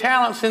God, the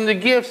talents and the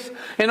gifts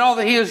and all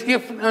that he has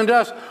given unto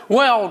us,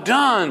 well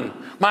done,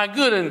 my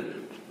good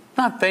and,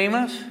 not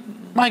famous,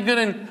 my good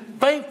and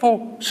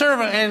faithful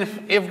servant.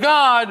 And if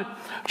God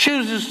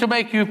chooses to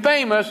make you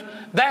famous,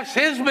 that's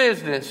his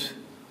business.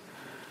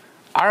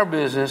 Our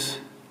business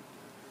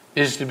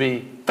is to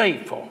be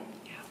faithful,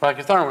 like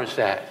a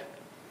thermostat.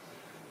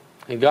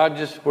 And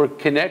we're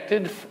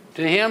connected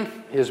to him,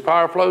 his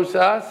power flows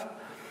to us,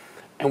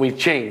 and we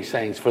change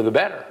things for the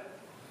better.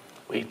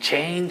 We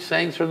change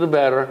things for the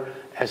better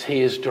as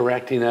He is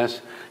directing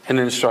us and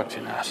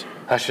instructing us.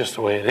 That's just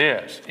the way it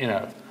is, you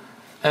know.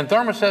 And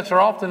thermostats are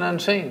often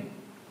unseen.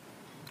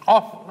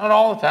 Not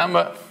all the time,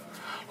 but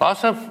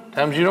lots of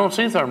times you don't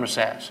see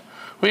thermostats.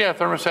 We have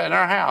a thermostat in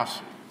our house.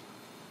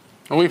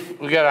 And we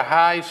got a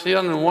high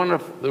ceiling in one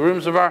of the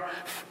rooms of our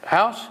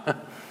house.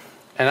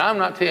 And I'm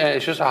not telling you,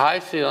 it's just a high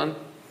ceiling.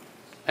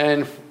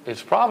 And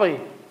it's probably,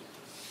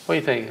 what do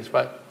you think? It's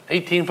about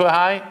 18 foot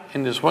high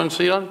in this one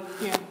ceiling.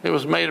 Yeah. It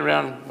was made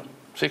around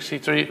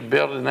 63,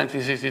 built in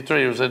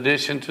 1963. It was an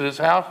addition to this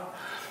house.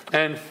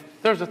 And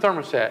there's a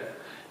thermostat.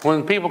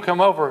 When people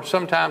come over,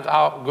 sometimes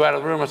I'll go out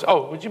of the room and say,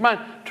 oh, would you mind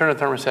turning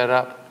the thermostat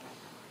up?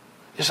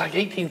 It's like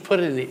 18 foot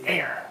in the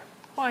air.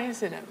 Why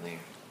is it up there?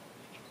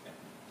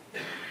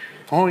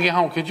 When we get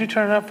home, could you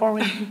turn it up for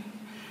me?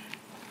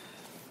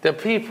 The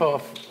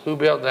people who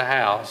built the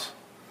house,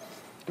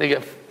 they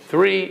got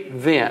 3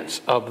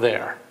 vents up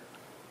there.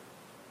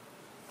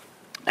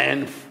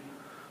 And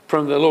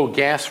from the little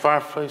gas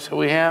fireplace that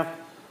we have,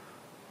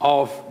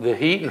 all of the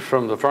heat, and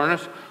from the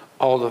furnace,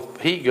 all the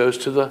heat goes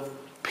to the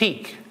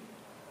peak.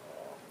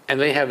 And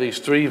they have these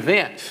 3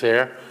 vents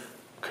there,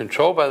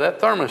 controlled by that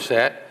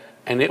thermostat,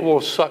 and it will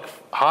suck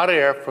hot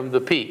air from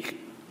the peak.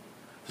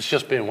 It's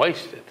just been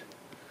wasted.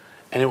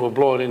 And it will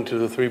blow it into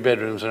the 3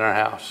 bedrooms in our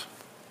house.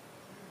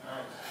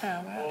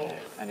 How about it?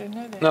 I didn't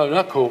know that. No,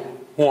 not cool.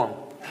 Warm.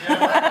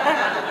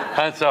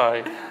 I'm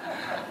sorry.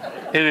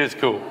 It is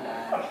cool.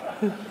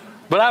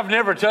 But I've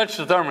never touched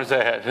the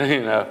thermostat,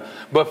 you know.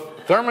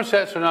 But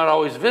thermostats are not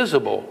always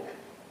visible.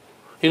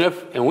 You know,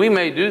 and we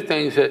may do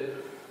things that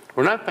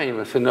we're not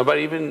famous and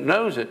nobody even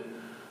knows it.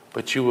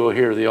 But you will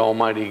hear the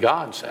Almighty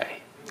God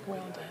say, Well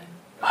done.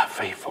 my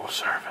faithful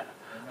servant.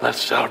 Let's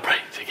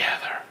celebrate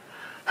together.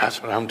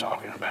 That's what I'm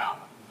talking about.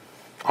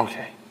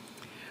 Okay.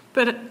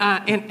 But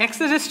in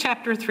Exodus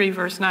chapter 3,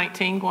 verse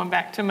 19, going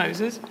back to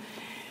Moses,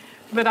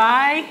 but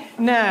I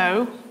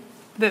know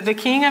that the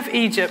king of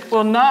Egypt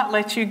will not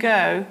let you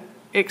go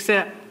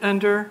except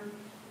under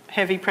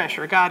heavy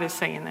pressure. God is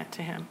saying that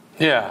to him.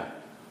 Yeah.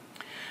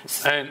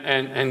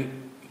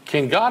 And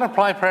can God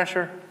apply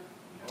pressure?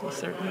 He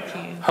certainly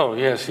can. Oh,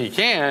 yes, He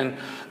can.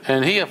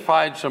 And He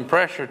applied some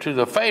pressure to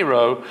the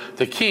Pharaoh,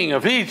 the king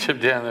of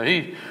Egypt down there.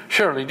 He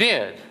surely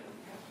did.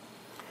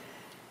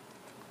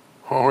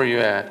 Where are you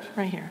at?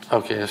 Right here.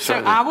 Okay. So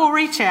I will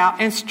reach out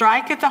and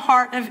strike at the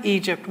heart of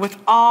Egypt with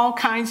all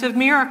kinds of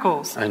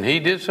miracles. And He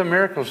did some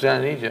miracles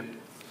down in Egypt.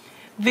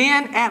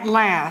 Then at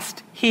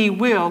last He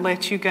will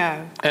let you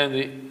go.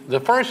 And the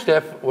first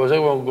step was they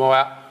will go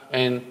out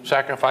and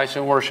sacrifice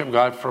and worship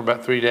God for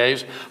about 3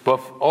 days. But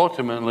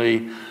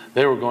ultimately,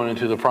 they were going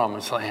into the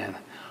promised land,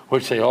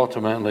 which they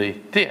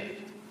ultimately did.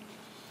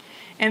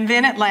 And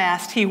then at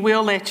last He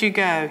will let you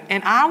go.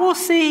 And I will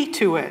see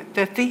to it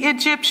that the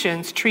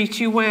Egyptians treat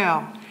you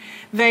well.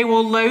 They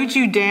will load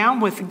you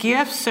down with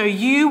gifts so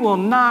you will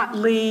not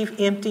leave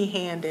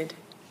empty-handed.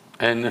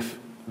 And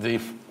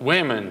the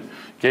women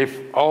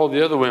gave all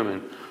the other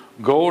women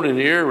golden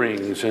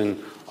earrings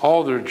and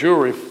all their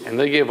jewelry. And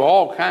they gave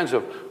all kinds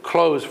of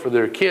clothes for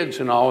their kids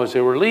and all as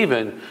they were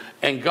leaving.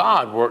 And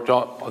God worked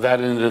all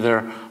that into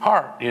their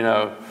heart, you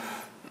know.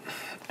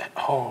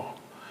 Oh,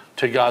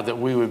 to God that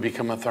we would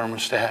become a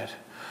thermostat,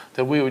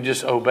 that we would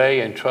just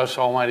obey and trust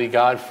Almighty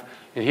God,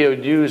 and He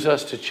would use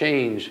us to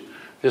change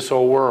this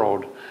whole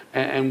world,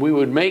 and we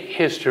would make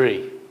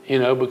history, you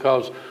know,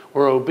 because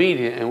we're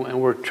obedient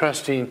and we're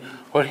trusting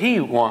what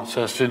He wants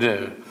us to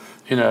do,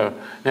 you know.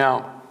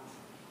 Now,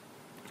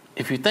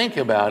 if you think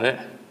about it,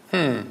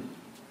 a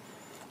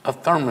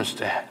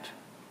thermostat,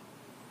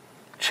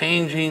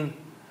 changing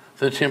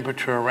the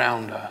temperature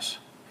around us.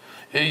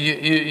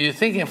 You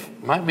think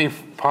it might be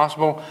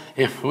possible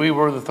if we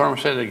were the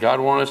thermostat that God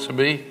wanted us to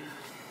be,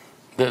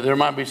 that there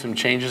might be some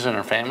changes in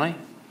our family?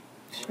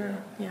 Sure,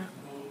 yeah.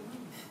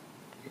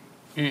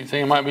 You think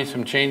there might be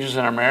some changes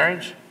in our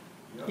marriage?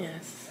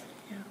 Yes,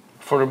 yeah.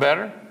 For the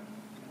better?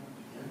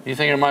 You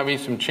think there might be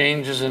some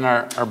changes in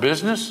our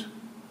business?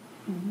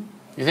 Mm-hmm.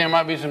 You think there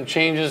might be some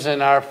changes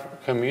in our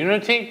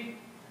community?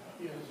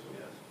 Yes.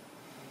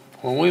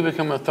 When we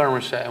become a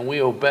thermostat and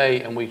we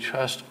obey and we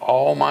trust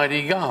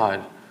Almighty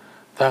God,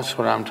 that's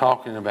what I'm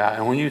talking about.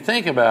 And when you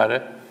think about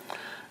it,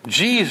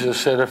 Jesus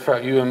said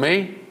about you and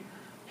me,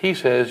 He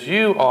says,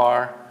 you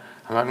are,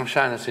 I'm not going to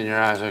shine this in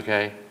your eyes,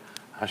 okay?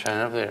 I'll shine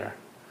it up there.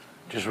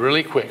 Just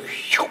really quick.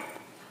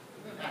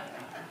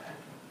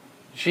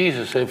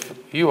 Jesus said,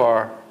 you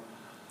are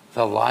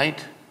the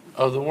light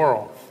of the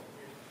world.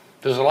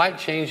 Does the light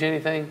change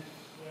anything?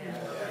 Yes.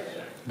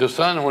 The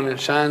sun, when it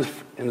shines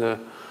in the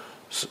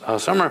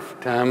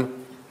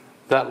summertime,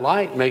 that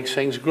light makes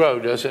things grow,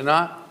 does it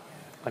not?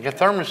 Like a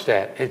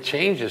thermostat, it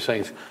changes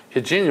things.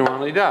 It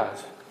genuinely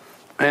does.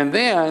 And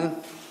then,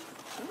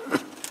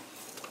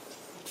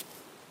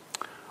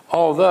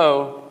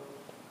 although,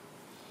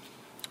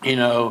 you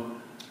know,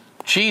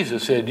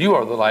 Jesus said, you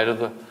are the light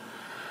of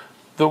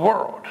the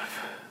world.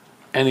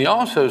 And He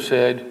also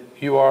said,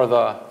 you are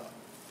the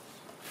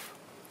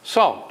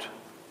salt.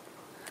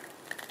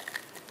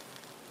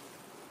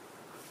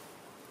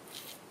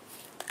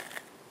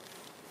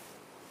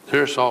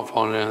 There's salt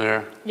falling in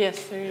there.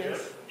 Yes, there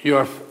is.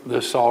 You're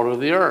the salt of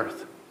the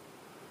earth.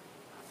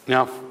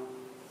 Now,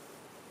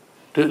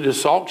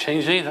 does salt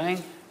change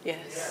anything?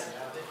 Yes.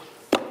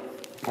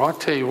 Well, I'll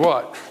tell you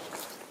what.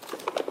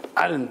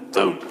 I didn't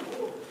throw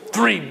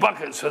 3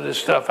 buckets of this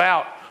stuff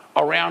out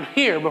around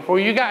here before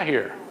you got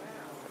here.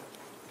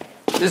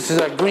 This is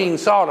that green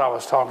salt I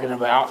was talking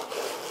about.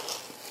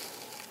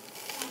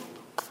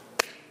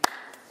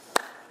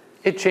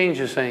 It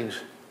changes things.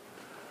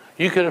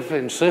 You could have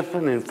been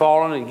slipping and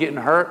falling and getting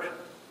hurt.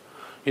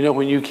 You know,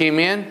 when you came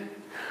in,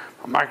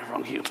 my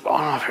microphone keeps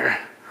falling off here.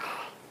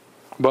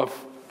 But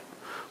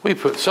we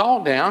put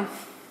salt down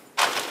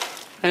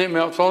and it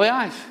melts all the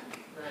ice.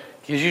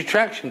 Gives you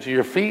traction to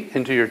your feet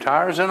and to your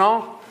tires and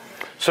all.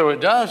 So it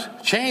does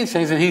change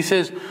things. And he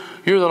says,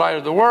 you're the light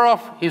of the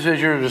world. He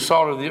says, you're the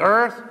salt of the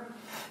earth.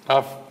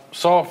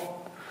 Salt,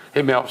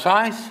 it melts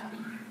ice.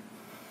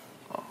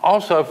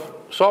 Also,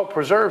 salt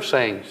preserves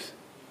things.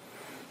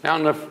 Now, I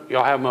don't know if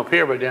y'all have them up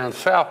here, but down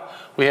south,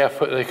 we have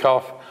what they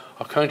call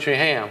a country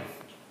ham.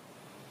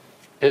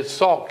 It's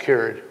salt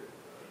cured.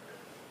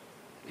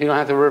 You don't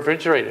have to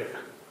refrigerate it.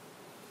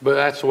 But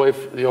that's the way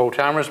the old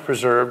timers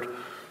preserved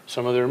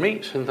some of their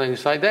meats and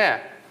things like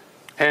that.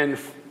 And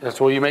that's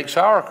the way you make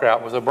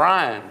sauerkraut with a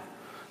brine.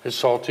 It's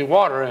salty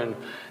water. And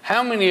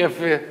how many of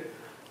you,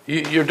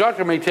 your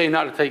doctor may tell you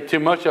not to take too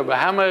much of it, but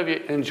how many of you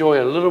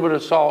enjoy a little bit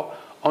of salt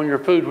on your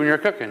food when you're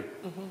cooking?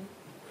 Mm-hmm.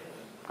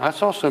 I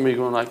saw somebody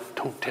going like,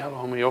 don't tell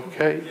on me,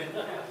 okay?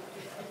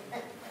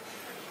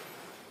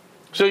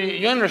 So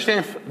you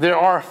understand there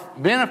are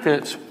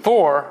benefits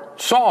for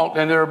salt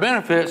and there are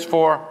benefits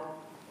for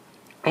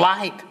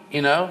light,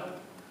 you know.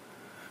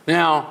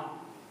 Now,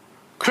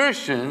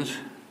 Christians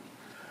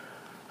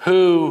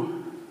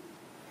who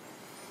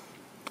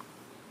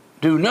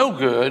do no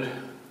good,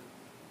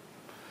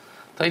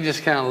 they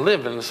just kind of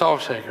live in the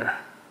salt shaker.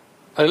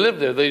 They live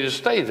there, they just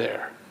stay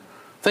there.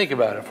 Think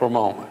about it for a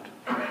moment.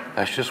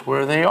 That's just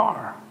where they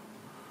are.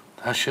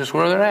 That's just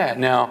where they're at.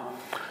 Now,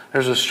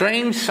 there's a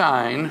strange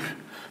sign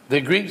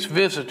that greets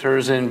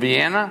visitors in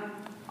Vienna,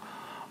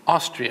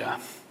 Austria.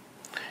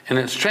 And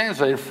it's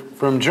translated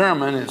from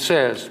German. It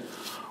says,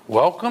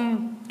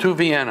 "Welcome to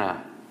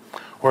Vienna,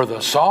 where the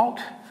salt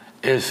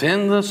is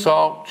in the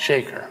salt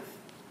shaker."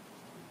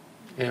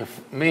 It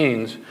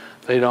means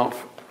they don't,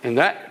 in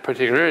that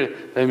particular area,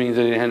 that means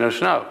they didn't have no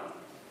snow.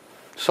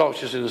 Salt's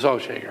just in the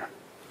salt shaker.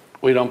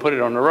 We don't put it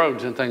on the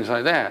roads and things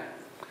like that.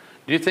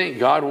 Do you think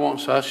God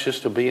wants us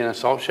just to be in a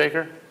salt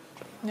shaker?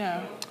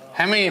 No.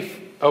 How many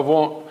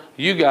of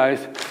you guys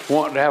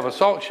want to have a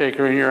salt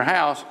shaker in your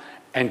house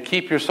and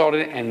keep your salt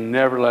in it and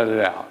never let it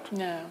out?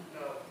 No.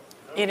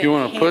 You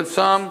want to put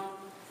some?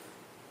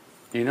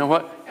 You know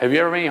what? Have you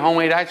ever made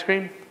homemade ice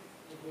cream?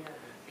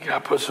 You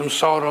got to put some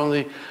salt on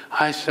the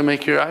ice to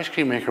make your ice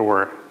cream maker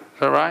work.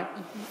 Is that right?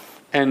 Mm-hmm.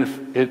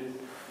 And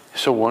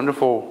it's a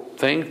wonderful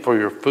thing for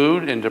your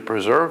food and to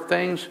preserve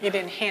things. It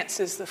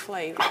enhances the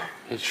flavor.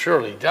 It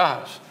surely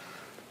does.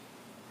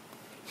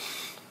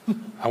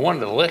 I wanted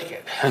to lick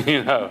it,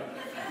 you know.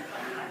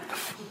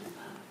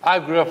 I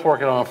grew up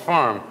working on a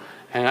farm,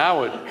 and I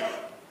would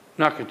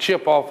knock a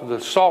chip off of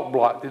the salt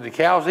block that the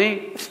cows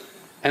eat,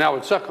 and I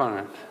would suck on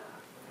it.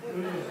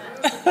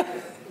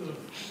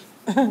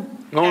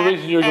 The only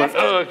reason you're going,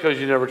 ugh, because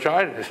you never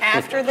tried it.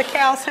 After the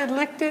cows had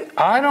licked it?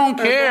 I don't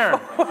care.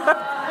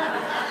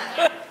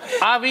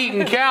 I've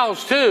eaten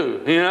cows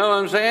too, you know what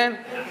I'm saying?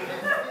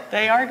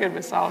 They are good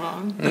with salt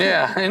on.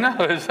 Yeah, I know,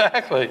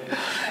 exactly.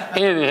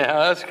 Anyhow,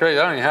 that's crazy.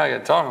 I don't know how I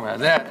get talking about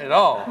that at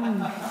all.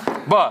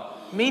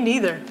 But me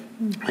neither.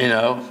 You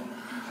know,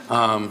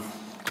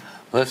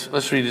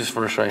 let's read this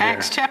verse right here.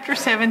 Acts chapter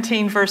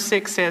 17, verse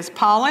 6 says,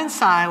 Paul and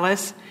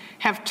Silas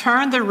have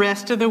turned the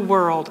rest of the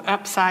world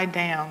upside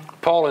down.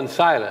 Paul and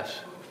Silas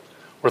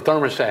were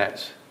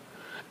thermostats.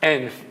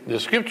 And the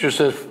scripture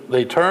says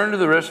they turned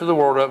the rest of the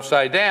world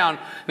upside down.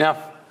 Now,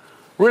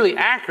 really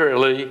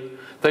accurately,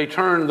 they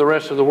turned the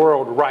rest of the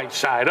world right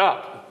side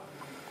up.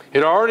 It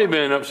had already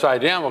been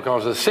upside down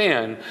because of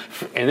sin,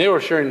 and they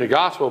were sharing the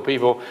gospel with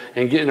people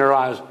and getting their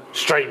eyes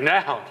straightened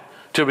out,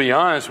 to be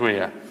honest with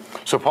you.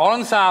 So Paul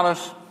and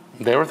Silas,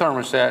 they were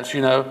thermostats,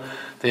 you know.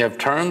 They have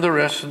turned the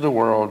rest of the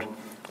world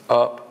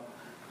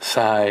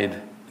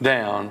upside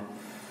down.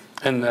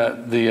 And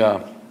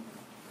the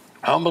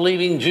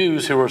unbelieving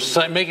Jews who were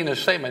making this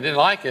statement didn't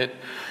like it.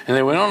 And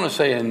they went on to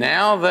say, and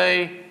now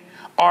they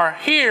are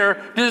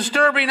here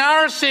disturbing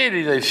our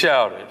city, they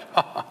shouted.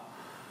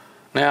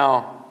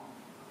 Now,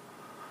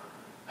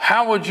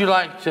 how would you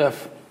like that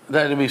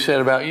to be said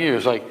about you?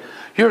 It's like,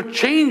 you're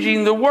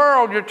changing the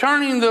world. You're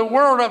turning the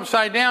world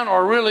upside down,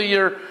 or really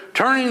you're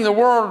turning the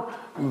world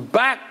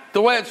back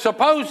the way it's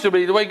supposed to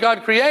be, the way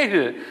God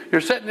created it.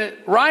 You're setting it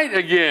right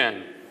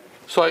again.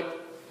 It's like,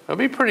 that'd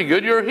be pretty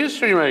good. You're a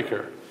history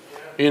maker.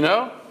 You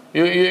know?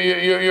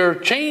 You're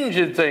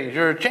changing things.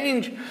 You're a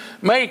change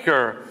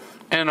maker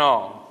and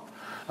all.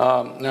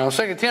 Now,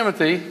 2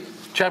 Timothy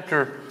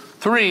chapter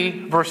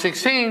 3, verse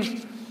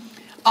 16.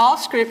 All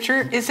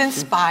Scripture is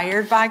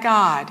inspired by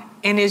God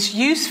and is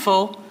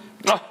useful.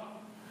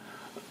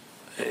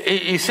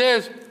 He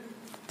says,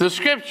 the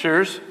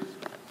scriptures,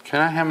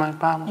 can I have my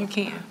Bible? You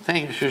can.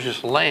 Thank you. She's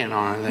just laying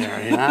on it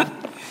there, you know.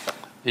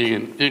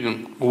 You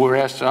can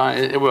rest on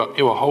it. It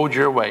will hold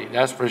your weight,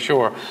 that's for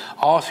sure.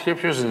 All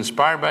scripture is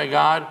inspired by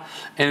God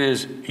and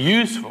is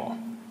useful.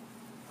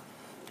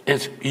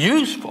 It's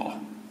useful.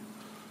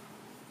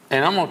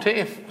 And I'm going to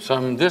tell you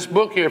something. This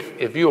book here,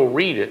 if you'll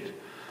read it,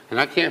 and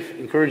I can't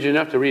encourage you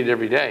enough to read it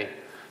every day,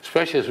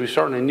 especially as we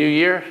start in a new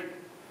year,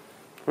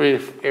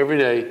 read it every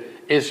day.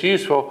 It's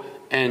useful,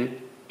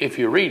 and if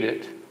you read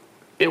it,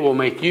 it will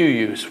make you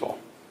useful.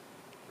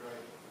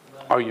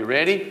 Are you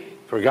ready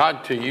for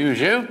God to use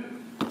you?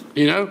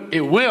 You know,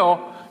 it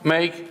will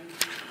make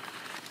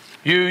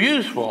you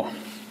useful.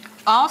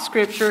 All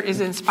scripture is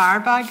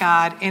inspired by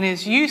God and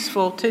is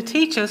useful to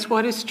teach us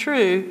what is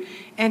true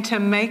and to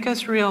make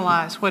us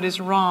realize what is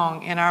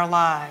wrong in our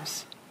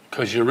lives.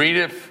 Because you read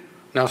it.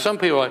 Now, some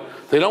people,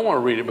 they don't want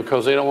to read it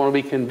because they don't want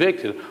to be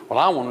convicted. Well,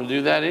 I want to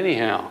do that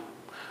anyhow.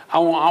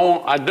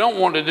 I don't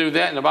want to do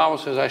that, and the Bible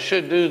says I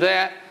should do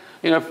that.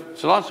 You know,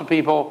 so lots of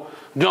people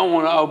don't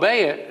want to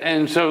obey it,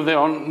 and so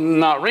they'll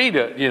not read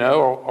it, you know,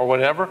 or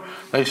whatever.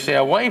 They stay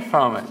away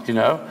from it, you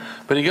know.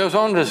 But he goes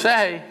on to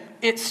say,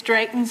 it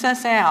straightens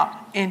us out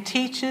and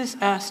teaches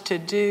us to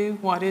do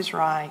what is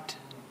right.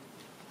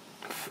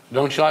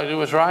 Don't you like to do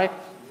what's right?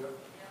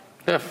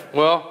 I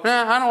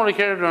don't really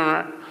care to do it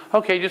right.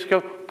 Okay, just go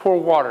pour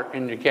water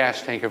in the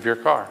gas tank of your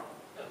car.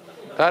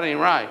 That ain't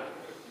right.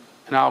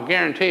 And I'll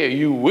guarantee you,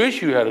 you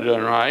wish you had it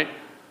done right,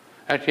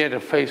 after you had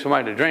to pay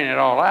somebody to drain it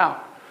all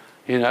out,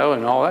 you know,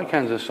 and all that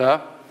kinds of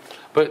stuff.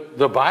 But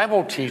the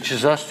Bible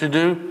teaches us to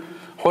do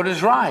what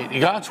is right.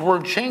 God's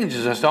Word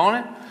changes us, don't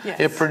it? Yes.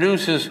 It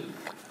produces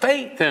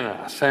faith in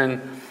us.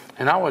 And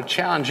I would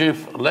challenge you,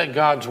 let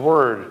God's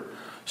Word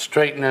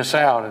straighten us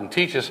out and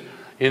teach us,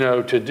 you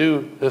know, to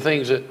do the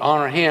things that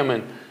honor Him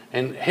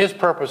and His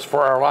purpose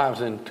for our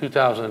lives in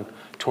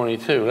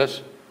 2022.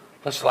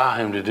 Let's allow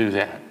Him to do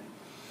that.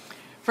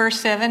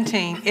 Verse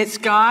 17, it's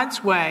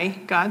God's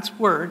way, God's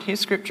word, His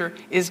scripture,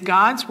 is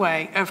God's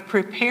way of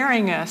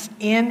preparing us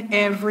in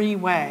every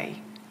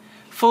way,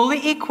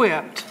 fully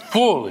equipped.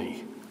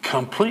 Fully,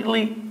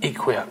 completely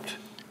equipped.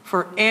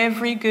 For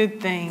every good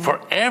thing. For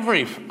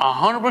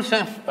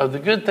 100% of the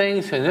good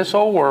things in this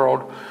whole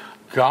world,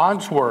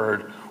 God's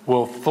word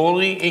will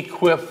fully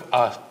equip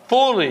us,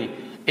 fully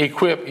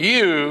equip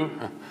you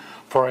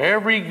for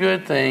every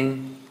good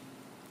thing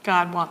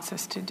God wants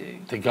us to do.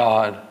 That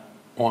God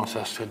wants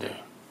us to do.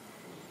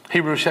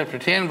 Hebrews chapter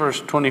 10,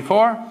 verse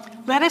 24.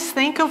 Let us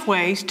think of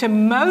ways to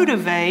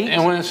motivate.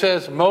 And when it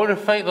says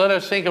motivate, let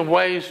us think of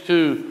ways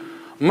to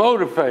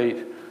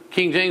motivate.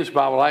 King James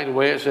Bible, I like the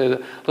way it says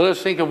it. Let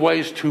us think of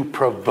ways to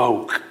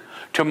provoke.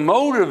 To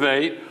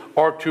motivate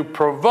or to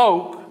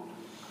provoke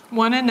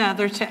one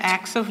another to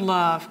acts of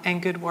love and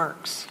good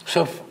works.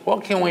 So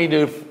what can we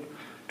do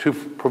to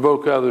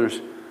provoke others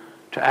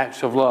to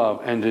acts of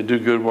love and to do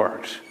good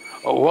works?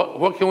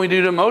 What can we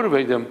do to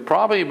motivate them?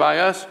 Probably by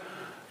us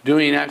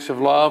doing acts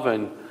of love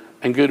and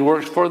good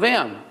works for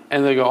them.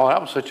 And they go, oh, that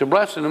was such a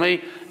blessing to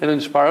me. And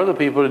inspire other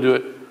people to do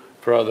it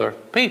for other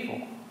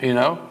people, you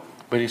know.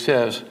 But he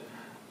says,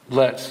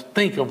 let's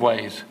think of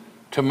ways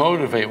to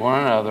motivate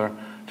one another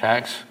to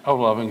acts of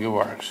love and good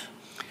works.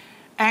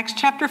 Acts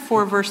chapter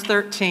 4, verse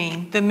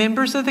 13, the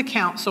members of the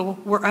council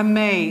were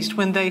amazed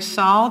when they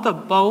saw the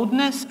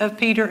boldness of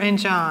Peter and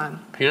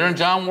John. Peter and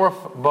John were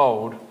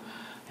bold.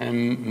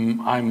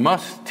 And I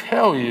must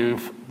tell you,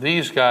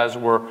 these guys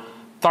were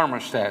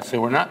thermostats. They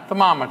were not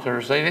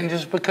thermometers. They didn't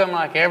just become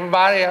like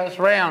everybody else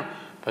around,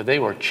 but they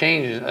were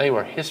changes. They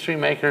were history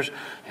makers,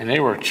 and they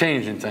were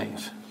changing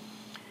things.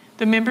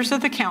 The members of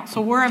the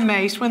council were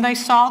amazed when they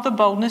saw the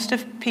boldness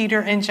of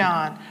Peter and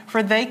John,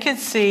 for they could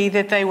see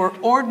that they were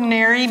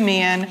ordinary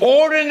men.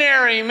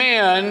 Ordinary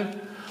men,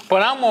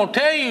 but I'm going to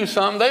tell you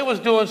something. They was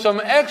doing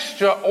some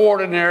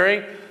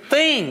extraordinary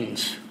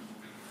things.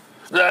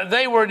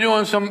 They were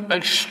doing some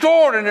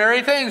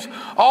extraordinary things.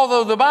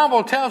 Although the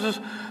Bible tells us,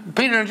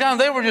 Peter and John,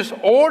 they were just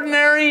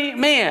ordinary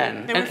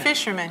men. They were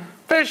fishermen.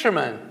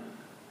 Fishermen.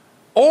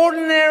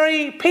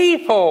 Ordinary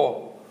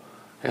people.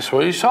 That's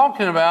what he's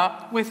talking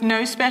about. With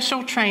no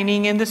special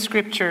training in the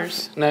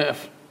scriptures. Now,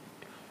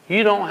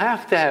 you don't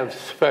have to have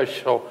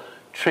special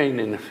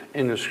training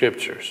in the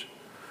scriptures.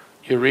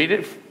 You read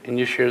it and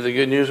you share the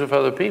good news with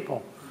other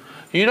people.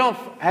 You don't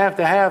have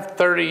to have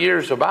 30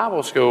 years of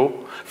Bible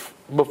school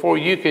before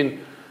you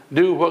can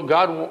do what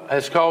God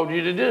has called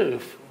you to do.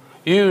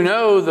 You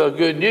know the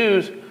good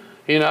news,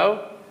 you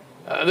know.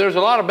 There's a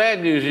lot of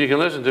bad news you can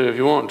listen to if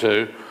you want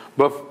to,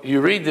 but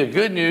you read the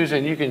good news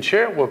and you can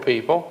share it with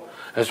people.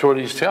 That's what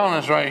he's telling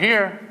us right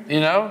here, you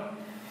know.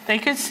 They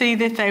could see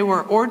that they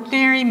were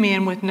ordinary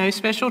men with no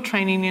special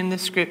training in the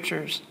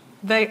scriptures.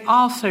 They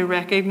also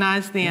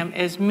recognized them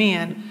as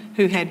men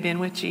who had been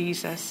with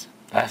Jesus.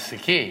 That's the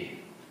key.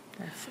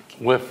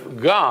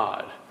 With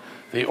God,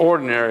 the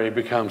ordinary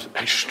becomes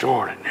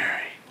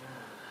extraordinary.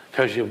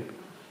 Because you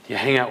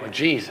hang out with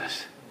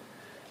Jesus.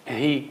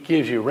 And he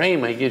gives you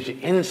rhema, he gives you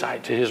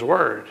insight to his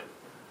word.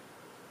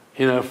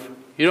 You know,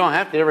 you don't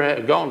have to ever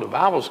have gone to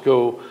Bible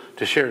school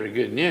to share the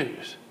good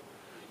news.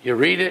 You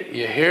read it,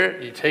 you hear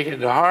it, you take it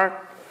to heart,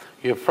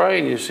 you pray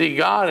and you see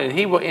God, and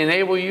He will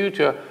enable you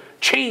to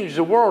change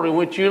the world in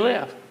which you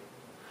live.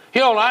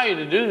 He'll allow you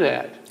to do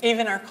that.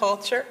 Even our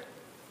culture?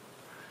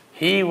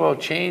 He will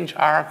change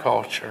our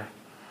culture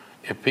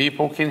if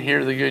people can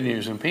hear the good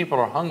news. And people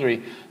are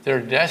hungry.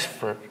 They're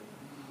desperate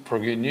for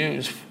good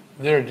news.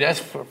 They're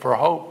desperate for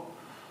hope.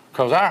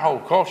 Because our whole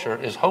culture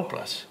is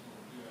hopeless.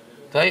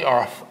 They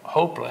are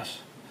hopeless.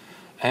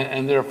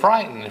 And they're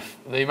frightened.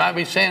 They might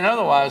be saying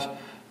otherwise,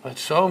 but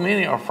so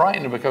many are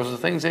frightened because of the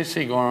things they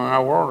see going on in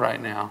our world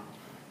right now.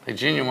 They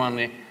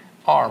genuinely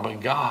are.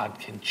 But God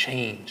can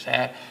change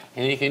that.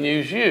 And He can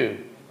use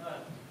you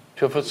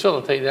to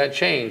facilitate that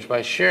change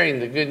by sharing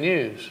the good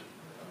news.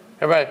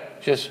 Everybody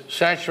just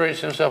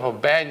saturates themselves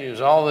with bad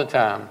news all the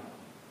time.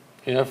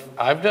 You know,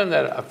 I've done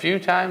that a few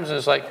times, and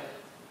it's like,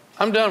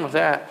 I'm done with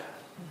that.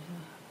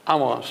 I'm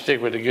going to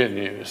stick with the good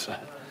news.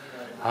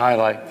 I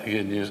like the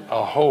good news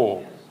a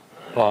whole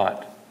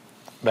lot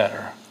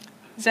better.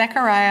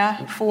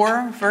 Zechariah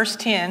 4, verse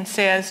 10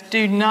 says,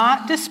 "Do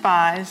not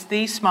despise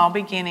these small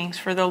beginnings,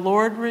 for the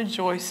Lord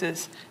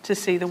rejoices to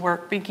see the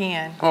work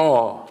begin."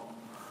 Oh.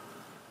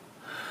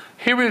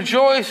 He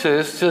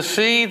rejoices to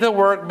see the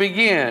work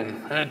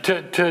begin,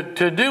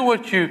 to do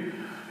what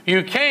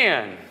you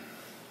can.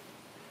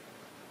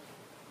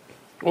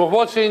 Well,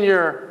 what's in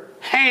your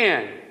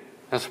hand?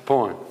 That's the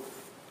point.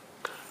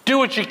 Do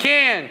what you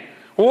can.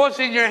 Well, what's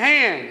in your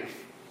hand?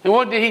 And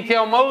what did He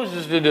tell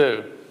Moses to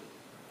do?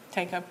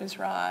 Take up his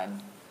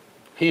rod.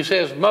 He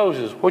says,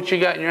 Moses, what you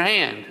got in your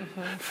hand?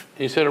 Mm-hmm.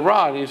 He said, a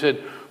rod. He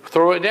said,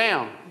 throw it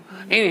down.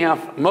 Mm-hmm.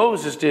 Anyhow,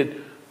 Moses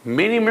did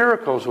many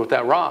miracles with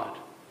that rod.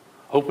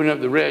 Opened up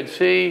the Red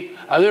Sea.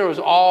 There was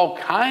all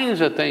kinds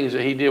of things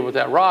that he did with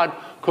that rod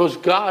because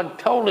God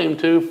told him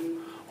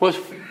to. Was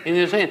in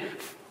his hand.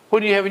 What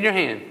do you have in your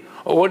hand?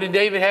 Or what did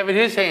David have in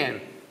his hand?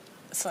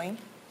 A sling.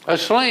 A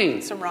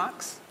sling. Some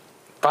rocks.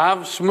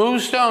 5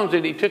 smooth stones,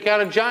 and he took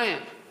out a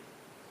giant.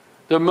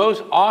 The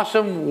most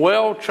awesome,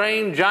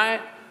 well-trained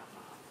giant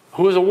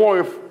who was a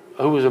warrior,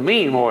 who was a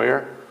mean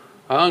warrior,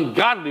 an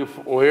ungodly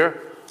warrior,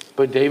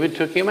 but David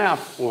took him out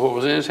with what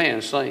was in his hand,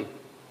 a sling.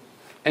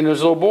 And there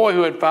was a little boy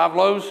who had 5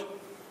 loaves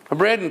of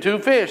bread and 2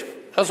 fish.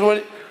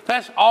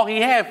 That's all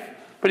he had.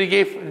 But he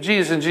gave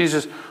Jesus, and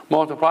Jesus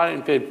multiplied it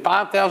and fed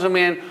 5,000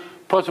 men,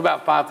 plus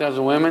about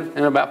 5,000 women,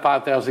 and about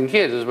 5,000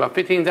 kids. There's about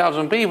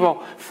 15,000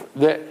 people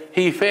that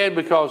he fed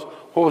because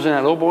what was in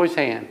that little boy's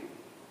hand?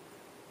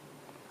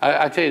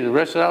 I tell you, the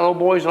rest of that little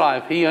boy's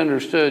life, he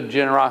understood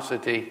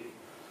generosity.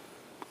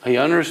 He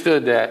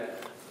understood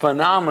that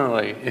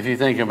phenomenally, if you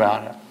think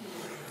about it.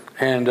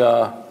 And,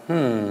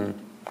 you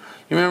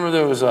remember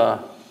there was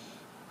a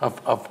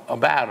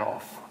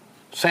battle.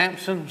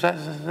 Samson, was that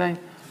his name?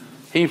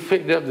 He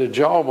picked up the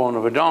jawbone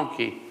of a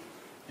donkey,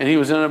 and he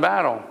was in a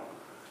battle.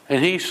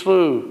 And he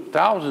slew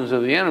thousands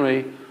of the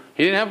enemy.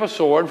 He didn't have a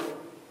sword.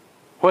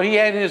 What he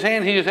had in his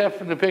hand, he just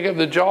happened to pick up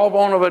the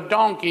jawbone of a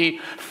donkey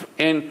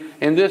in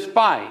this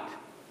fight.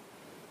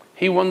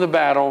 He won the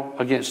battle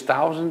against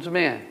thousands of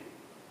men.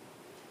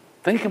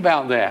 Think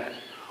about that.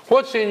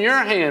 What's in your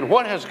hand?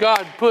 What has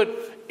God put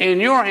in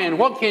your hand?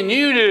 What can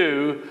you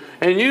do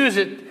and use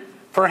it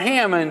for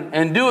Him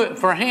and do it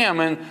for Him?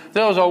 And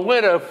there was a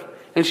widow,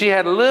 and she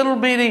had a little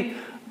bitty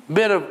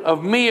bit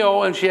of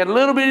meal, and she had a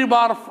little bitty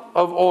bottle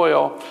of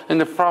oil. And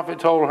the prophet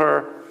told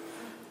her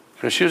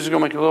that she was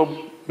going to make a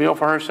little meal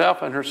for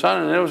herself and her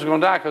son, and it was going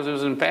to die because it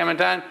was in famine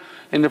time.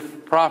 And the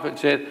prophet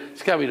said,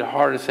 it's got to be the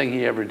hardest thing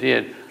he ever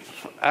did.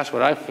 That's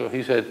what I feel.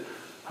 He said,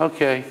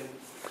 okay,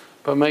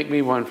 but make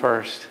me one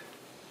first.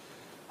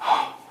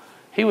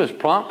 He was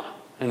plump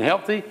and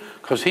healthy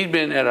because he'd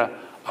been at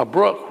a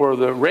brook where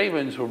the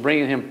ravens were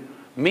bringing him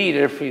meat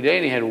every day,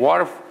 and he had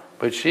water,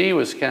 but she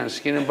was kind of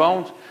skin and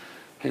bones.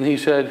 And he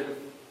said,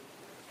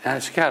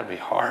 it's got to be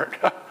hard.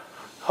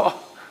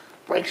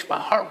 Breaks my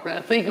heart when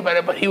I think about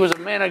it. But he was a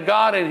man of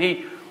God, and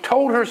he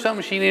told her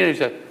something she needed. He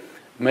said,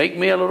 make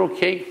me a little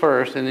cake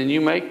first, and then you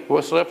make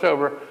what's left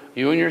over,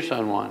 you and your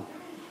son one.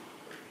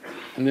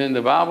 And then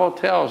the Bible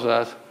tells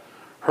us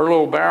her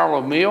little barrel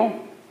of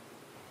meal,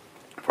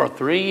 for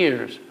 3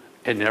 years,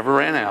 it never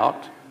ran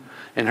out.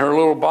 And her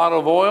little bottle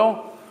of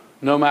oil,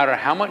 no matter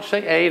how much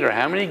they ate or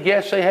how many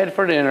guests they had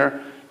for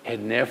dinner, it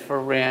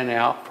never ran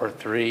out for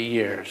 3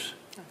 years.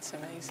 That's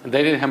amazing.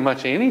 They didn't have much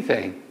of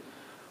anything.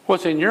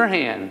 What's in your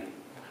hand?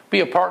 Be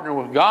a partner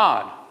with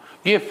God.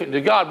 Give it to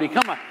God.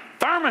 Become a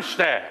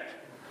thermostat.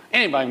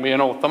 Anybody can be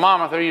an old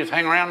thermometer. You just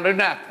hang around and do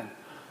nothing.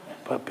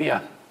 But be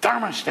a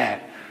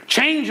thermostat.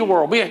 Change the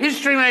world. Be a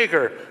history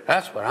maker.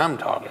 That's what I'm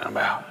talking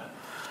about.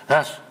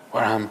 That's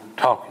what I'm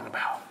talking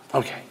about.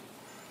 Okay.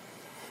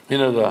 You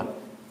know,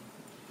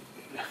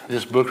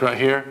 this book right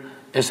here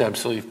is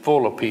absolutely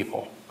full of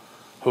people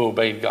who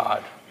obeyed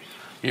God.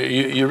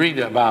 You read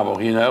that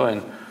Bible, you know,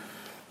 and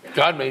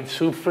God made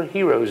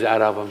superheroes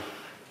out of them.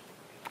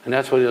 And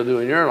that's what He'll do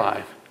in your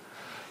life.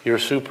 You're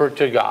super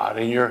to God,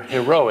 and you're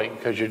heroic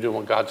because you're doing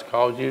what God's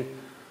called you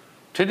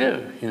to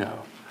do, you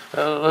know.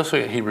 Let's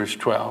look at Hebrews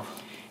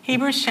 12.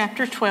 Hebrews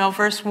chapter 12,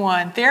 verse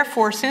 1.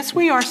 Therefore, since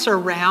we are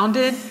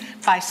surrounded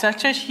by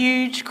such a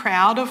huge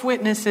crowd of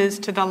witnesses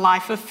to the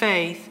life of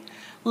faith,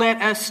 let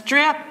us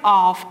strip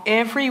off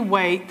every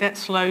weight that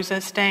slows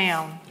us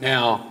down.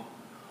 Now,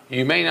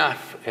 you may not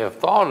have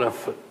thought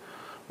of it,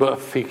 but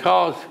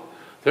because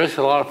there's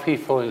a lot of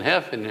people in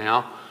heaven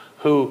now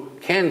who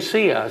can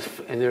see us,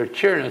 and they're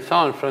cheering us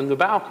on from the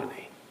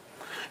balcony.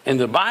 And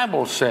the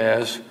Bible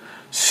says,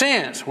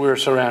 since we're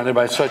surrounded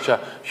by such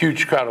a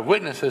huge crowd of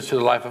witnesses to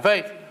the life of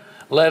faith,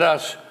 let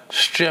us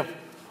strip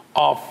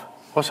off,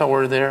 what's that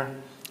word there?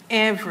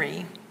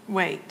 Every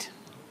weight.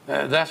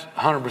 That's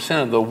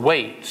 100% of the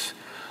weights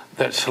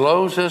that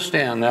slows us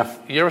down. Now,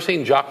 you ever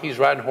seen jockeys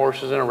riding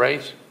horses in a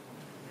race?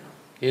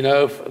 You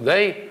know,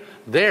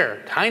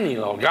 they're tiny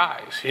little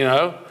guys, you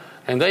know,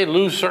 and they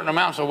lose certain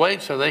amounts of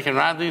weight so they can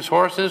ride these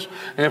horses.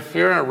 And if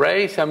you're in a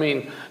race, I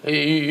mean,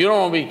 you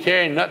don't want to be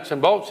carrying nuts and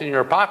bolts in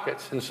your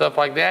pockets and stuff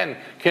like that, and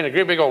carrying a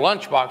great big old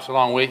lunchbox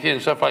along with you and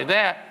stuff like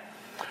that.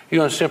 You're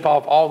going to strip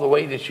off all the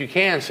weight that you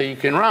can so you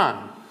can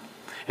run.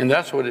 And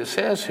that's what it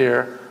says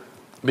here,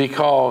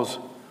 because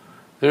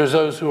there's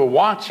those who are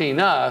watching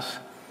us,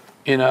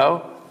 you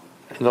know,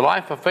 in the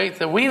life of faith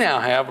that we now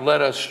have. Let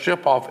us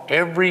strip off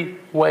every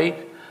weight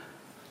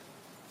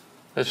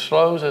that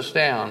slows us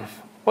down.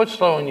 What's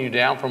slowing you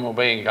down from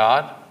obeying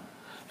God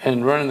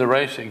and running the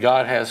race that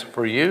God has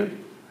for you?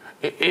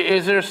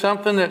 Is there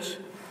something that's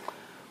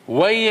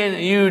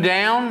weighing you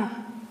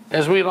down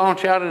as we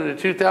launch out into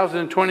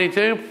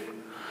 2022?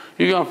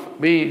 You're going to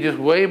be just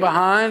way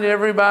behind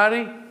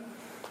everybody,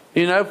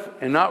 you know,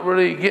 and not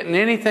really getting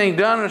anything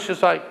done. It's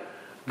just like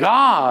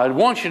God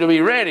wants you to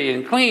be ready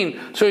and clean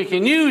so He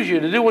can use you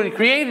to do what He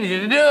created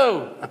you to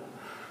do.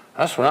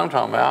 That's what I'm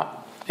talking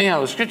about.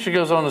 Anyhow, the scripture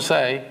goes on to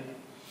say,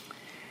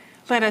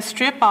 let us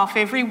strip off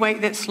every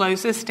weight that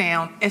slows us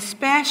down,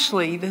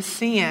 especially the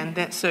sin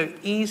that so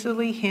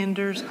easily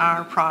hinders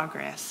our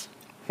progress.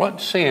 What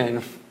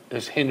sin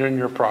is hindering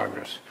your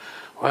progress?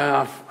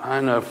 Well,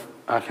 I know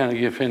I kind of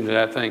give into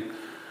that thing.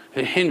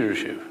 It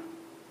hinders you.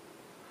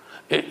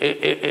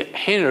 It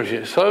hinders you.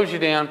 It slows you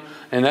down,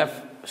 and that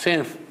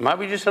sin might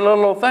be just a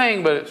little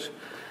thing, but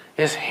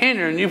it's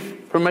hindering you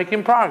from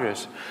making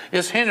progress.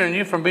 It's hindering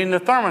you from being the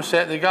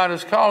thermostat that God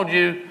has called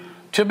you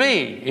to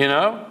be, you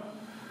know.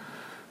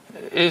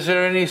 Is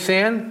there any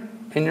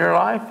sin in your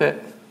life that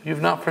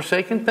you've not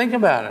forsaken? Think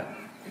about it.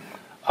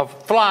 A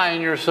fly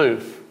in your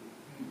soup.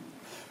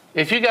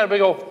 If you got a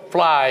big old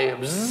fly,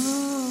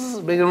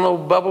 bzzz, big little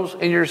bubbles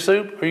in your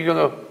soup, are you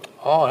going to go,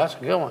 oh, that's a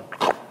good one?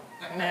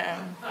 No.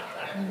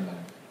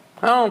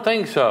 I don't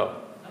think so.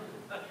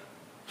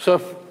 So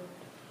if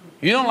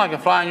you don't like a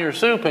fly in your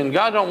soup, and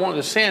God don't want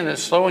the sin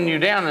that's slowing you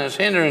down and is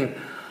hindering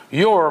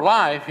your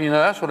life, you know,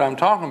 that's what I'm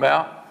talking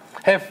about.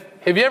 Have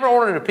you ever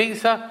ordered a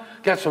pizza?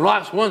 Got some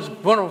lots,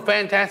 wonderful,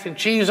 fantastic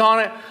cheese on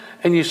it,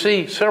 and you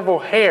see several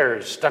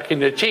hairs stuck in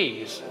the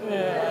cheese.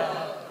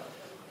 Yeah.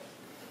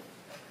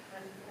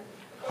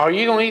 Are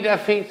you going to eat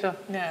that pizza?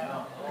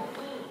 No.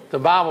 The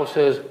Bible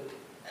says,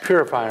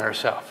 purify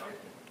yourself,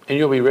 and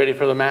you'll be ready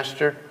for the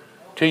Master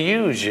to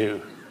use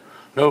you.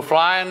 No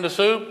fly in the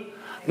soup,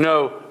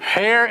 no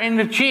hair in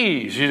the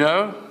cheese, you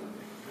know.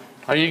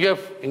 Or you go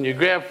and you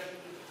grab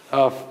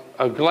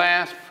a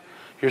glass,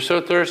 you're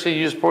so thirsty,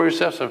 you just pour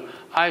yourself some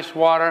ice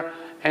water,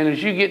 and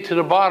as you get to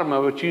the bottom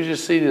of it, you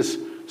just see this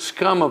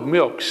scum of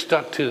milk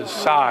stuck to the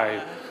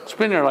side. It's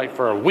been there like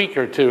for a week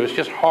or two. It's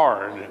just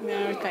hard.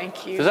 No,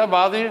 thank you. Does that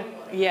bother you?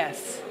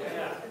 Yes.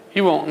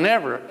 You won't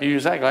never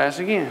use that glass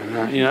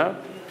again, you know.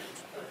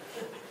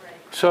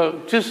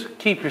 So just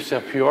keep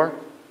yourself pure,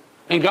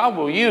 and God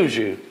will use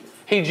you.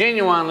 He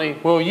genuinely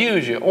will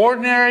use you.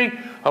 Ordinary,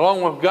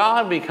 along with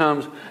God,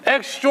 becomes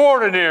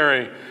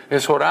extraordinary.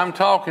 Is what I'm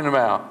talking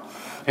about.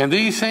 And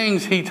these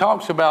things He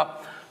talks about,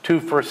 to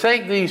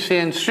forsake these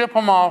sins, strip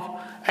them off: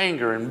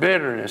 anger and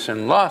bitterness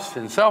and lust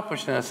and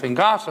selfishness and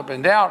gossip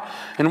and doubt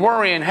and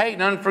worry and hate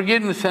and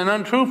unforgiveness and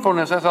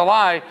untruthfulness, that's a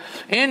lie,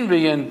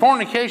 envy and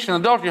fornication,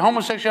 adultery,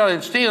 homosexuality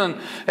and stealing,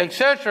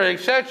 etc.,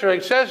 etc.,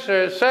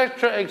 etc.,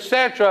 etc.,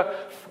 etc.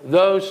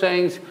 Those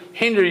things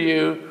hinder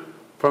you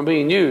from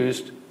being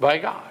used by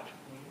God.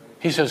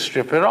 He says,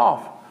 strip it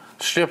off.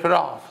 Strip it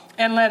off.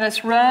 And let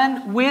us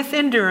run with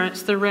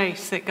endurance the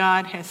race that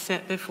God has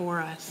set before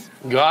us.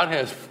 God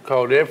has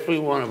called every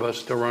one of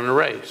us to run a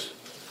race.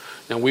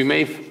 Now, we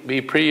may be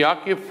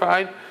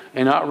preoccupied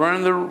and not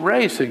running the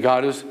race that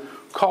God has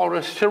called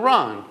us to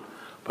run.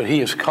 But He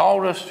has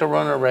called us to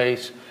run a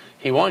race.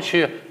 He wants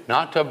you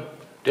not to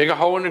dig a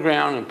hole in the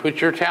ground and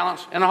put your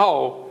talents in a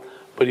hole,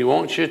 but He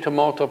wants you to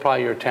multiply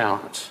your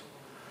talents.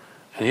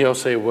 And He'll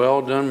say,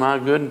 well done, my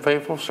good and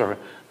faithful servant.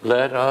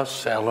 Let us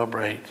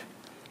celebrate.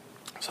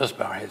 So let's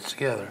bow our heads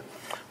together.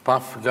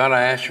 Father God,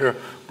 I ask your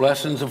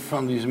blessings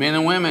from these men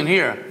and women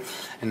here.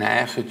 And I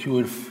ask that you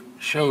would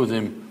show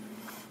them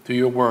through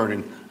your word.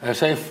 And as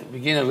they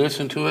begin to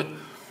listen to it,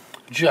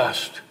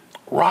 just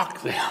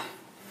rock them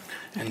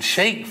and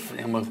shake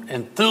them with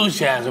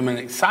enthusiasm and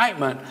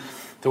excitement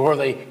to where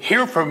they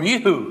hear from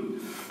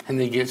you and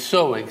they get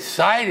so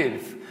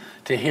excited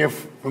to hear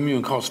from you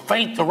and cause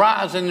faith to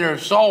rise in their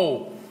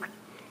soul.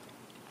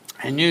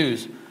 And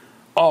use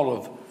all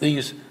of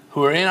these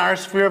who are in our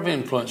sphere of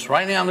influence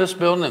right now in this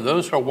building, and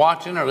those who are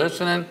watching or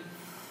listening,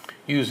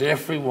 use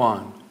every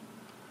one,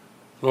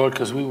 Lord,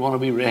 because we want to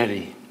be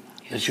ready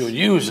that you would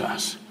use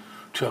us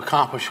to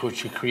accomplish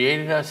what you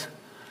created us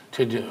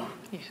to do.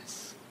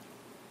 Yes.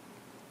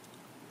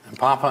 And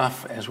Papa,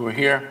 as we're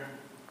here,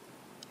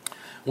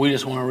 we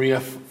just want to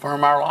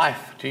reaffirm our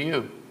life to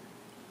you.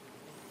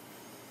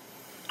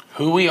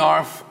 Who we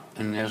are,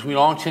 and as we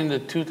launch into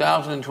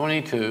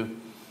 2022,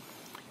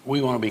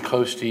 we want to be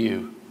close to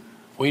you.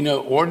 We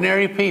know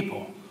ordinary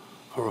people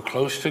who are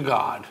close to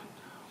God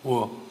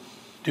will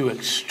do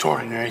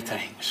extraordinary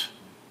things.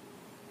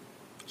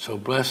 So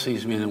bless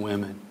these men and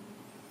women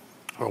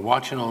who are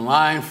watching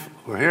online,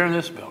 who are here in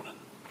this building.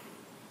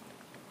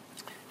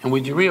 And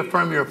would you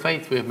reaffirm your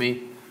faith with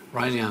me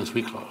right now as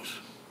we close?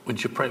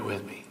 Would you pray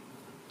with me?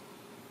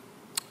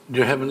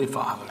 Dear Heavenly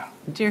Father.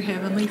 Dear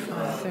Heavenly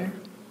Father.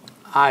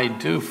 I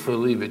do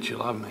believe that you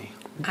love me.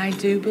 I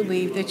do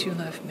believe that you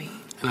love me.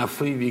 And I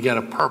believe you got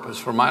a purpose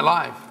for my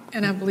life.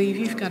 And I believe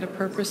you've got a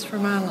purpose for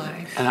my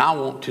life. And I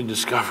want to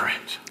discover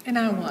it. And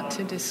I want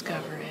to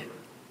discover it.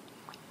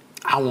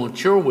 I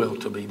want your will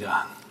to be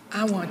done.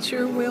 I want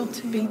your will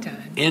to be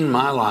done. In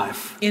my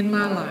life. In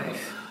my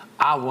life.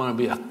 I want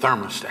to be a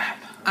thermostat.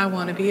 I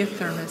want to be a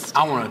thermostat.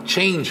 I want to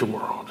change the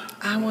world.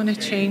 I want to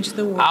change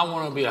the world. I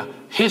want to be a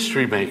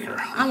history maker.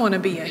 I want to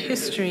be a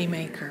history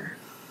maker.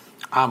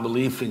 I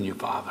believe in you,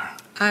 Father.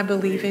 I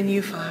believe in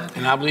you, Father.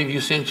 And I believe you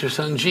sent your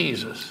son,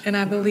 Jesus. And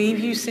I believe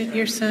you sent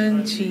your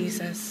son,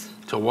 Jesus.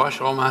 To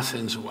wash all my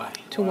sins away.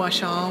 To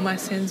wash all my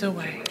sins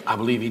away. I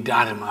believe he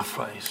died in my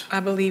place. I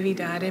believe he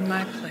died in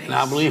my place. And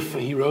I believe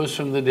he rose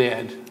from the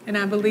dead. And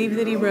I believe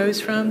that he rose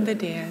from the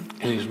dead.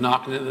 And he's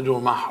knocking at the door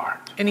of my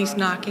heart. And he's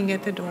knocking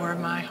at the door of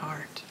my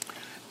heart.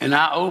 And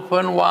I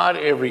open wide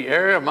every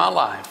area of my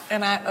life.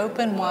 And I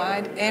open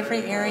wide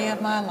every area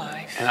of my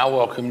life. And I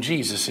welcome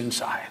Jesus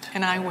inside.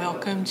 And I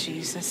welcome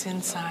Jesus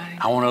inside.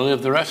 I want to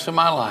live the rest of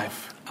my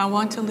life. I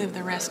want to live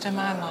the rest of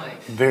my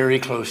life. Very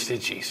close to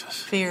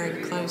Jesus.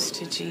 Very close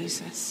to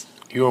Jesus.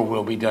 Your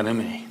will be done in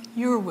me.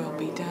 Your will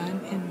be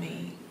done in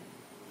me.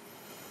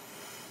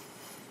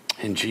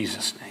 In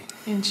Jesus' name.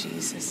 In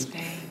Jesus'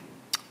 name.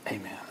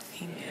 Amen.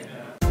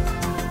 Amen.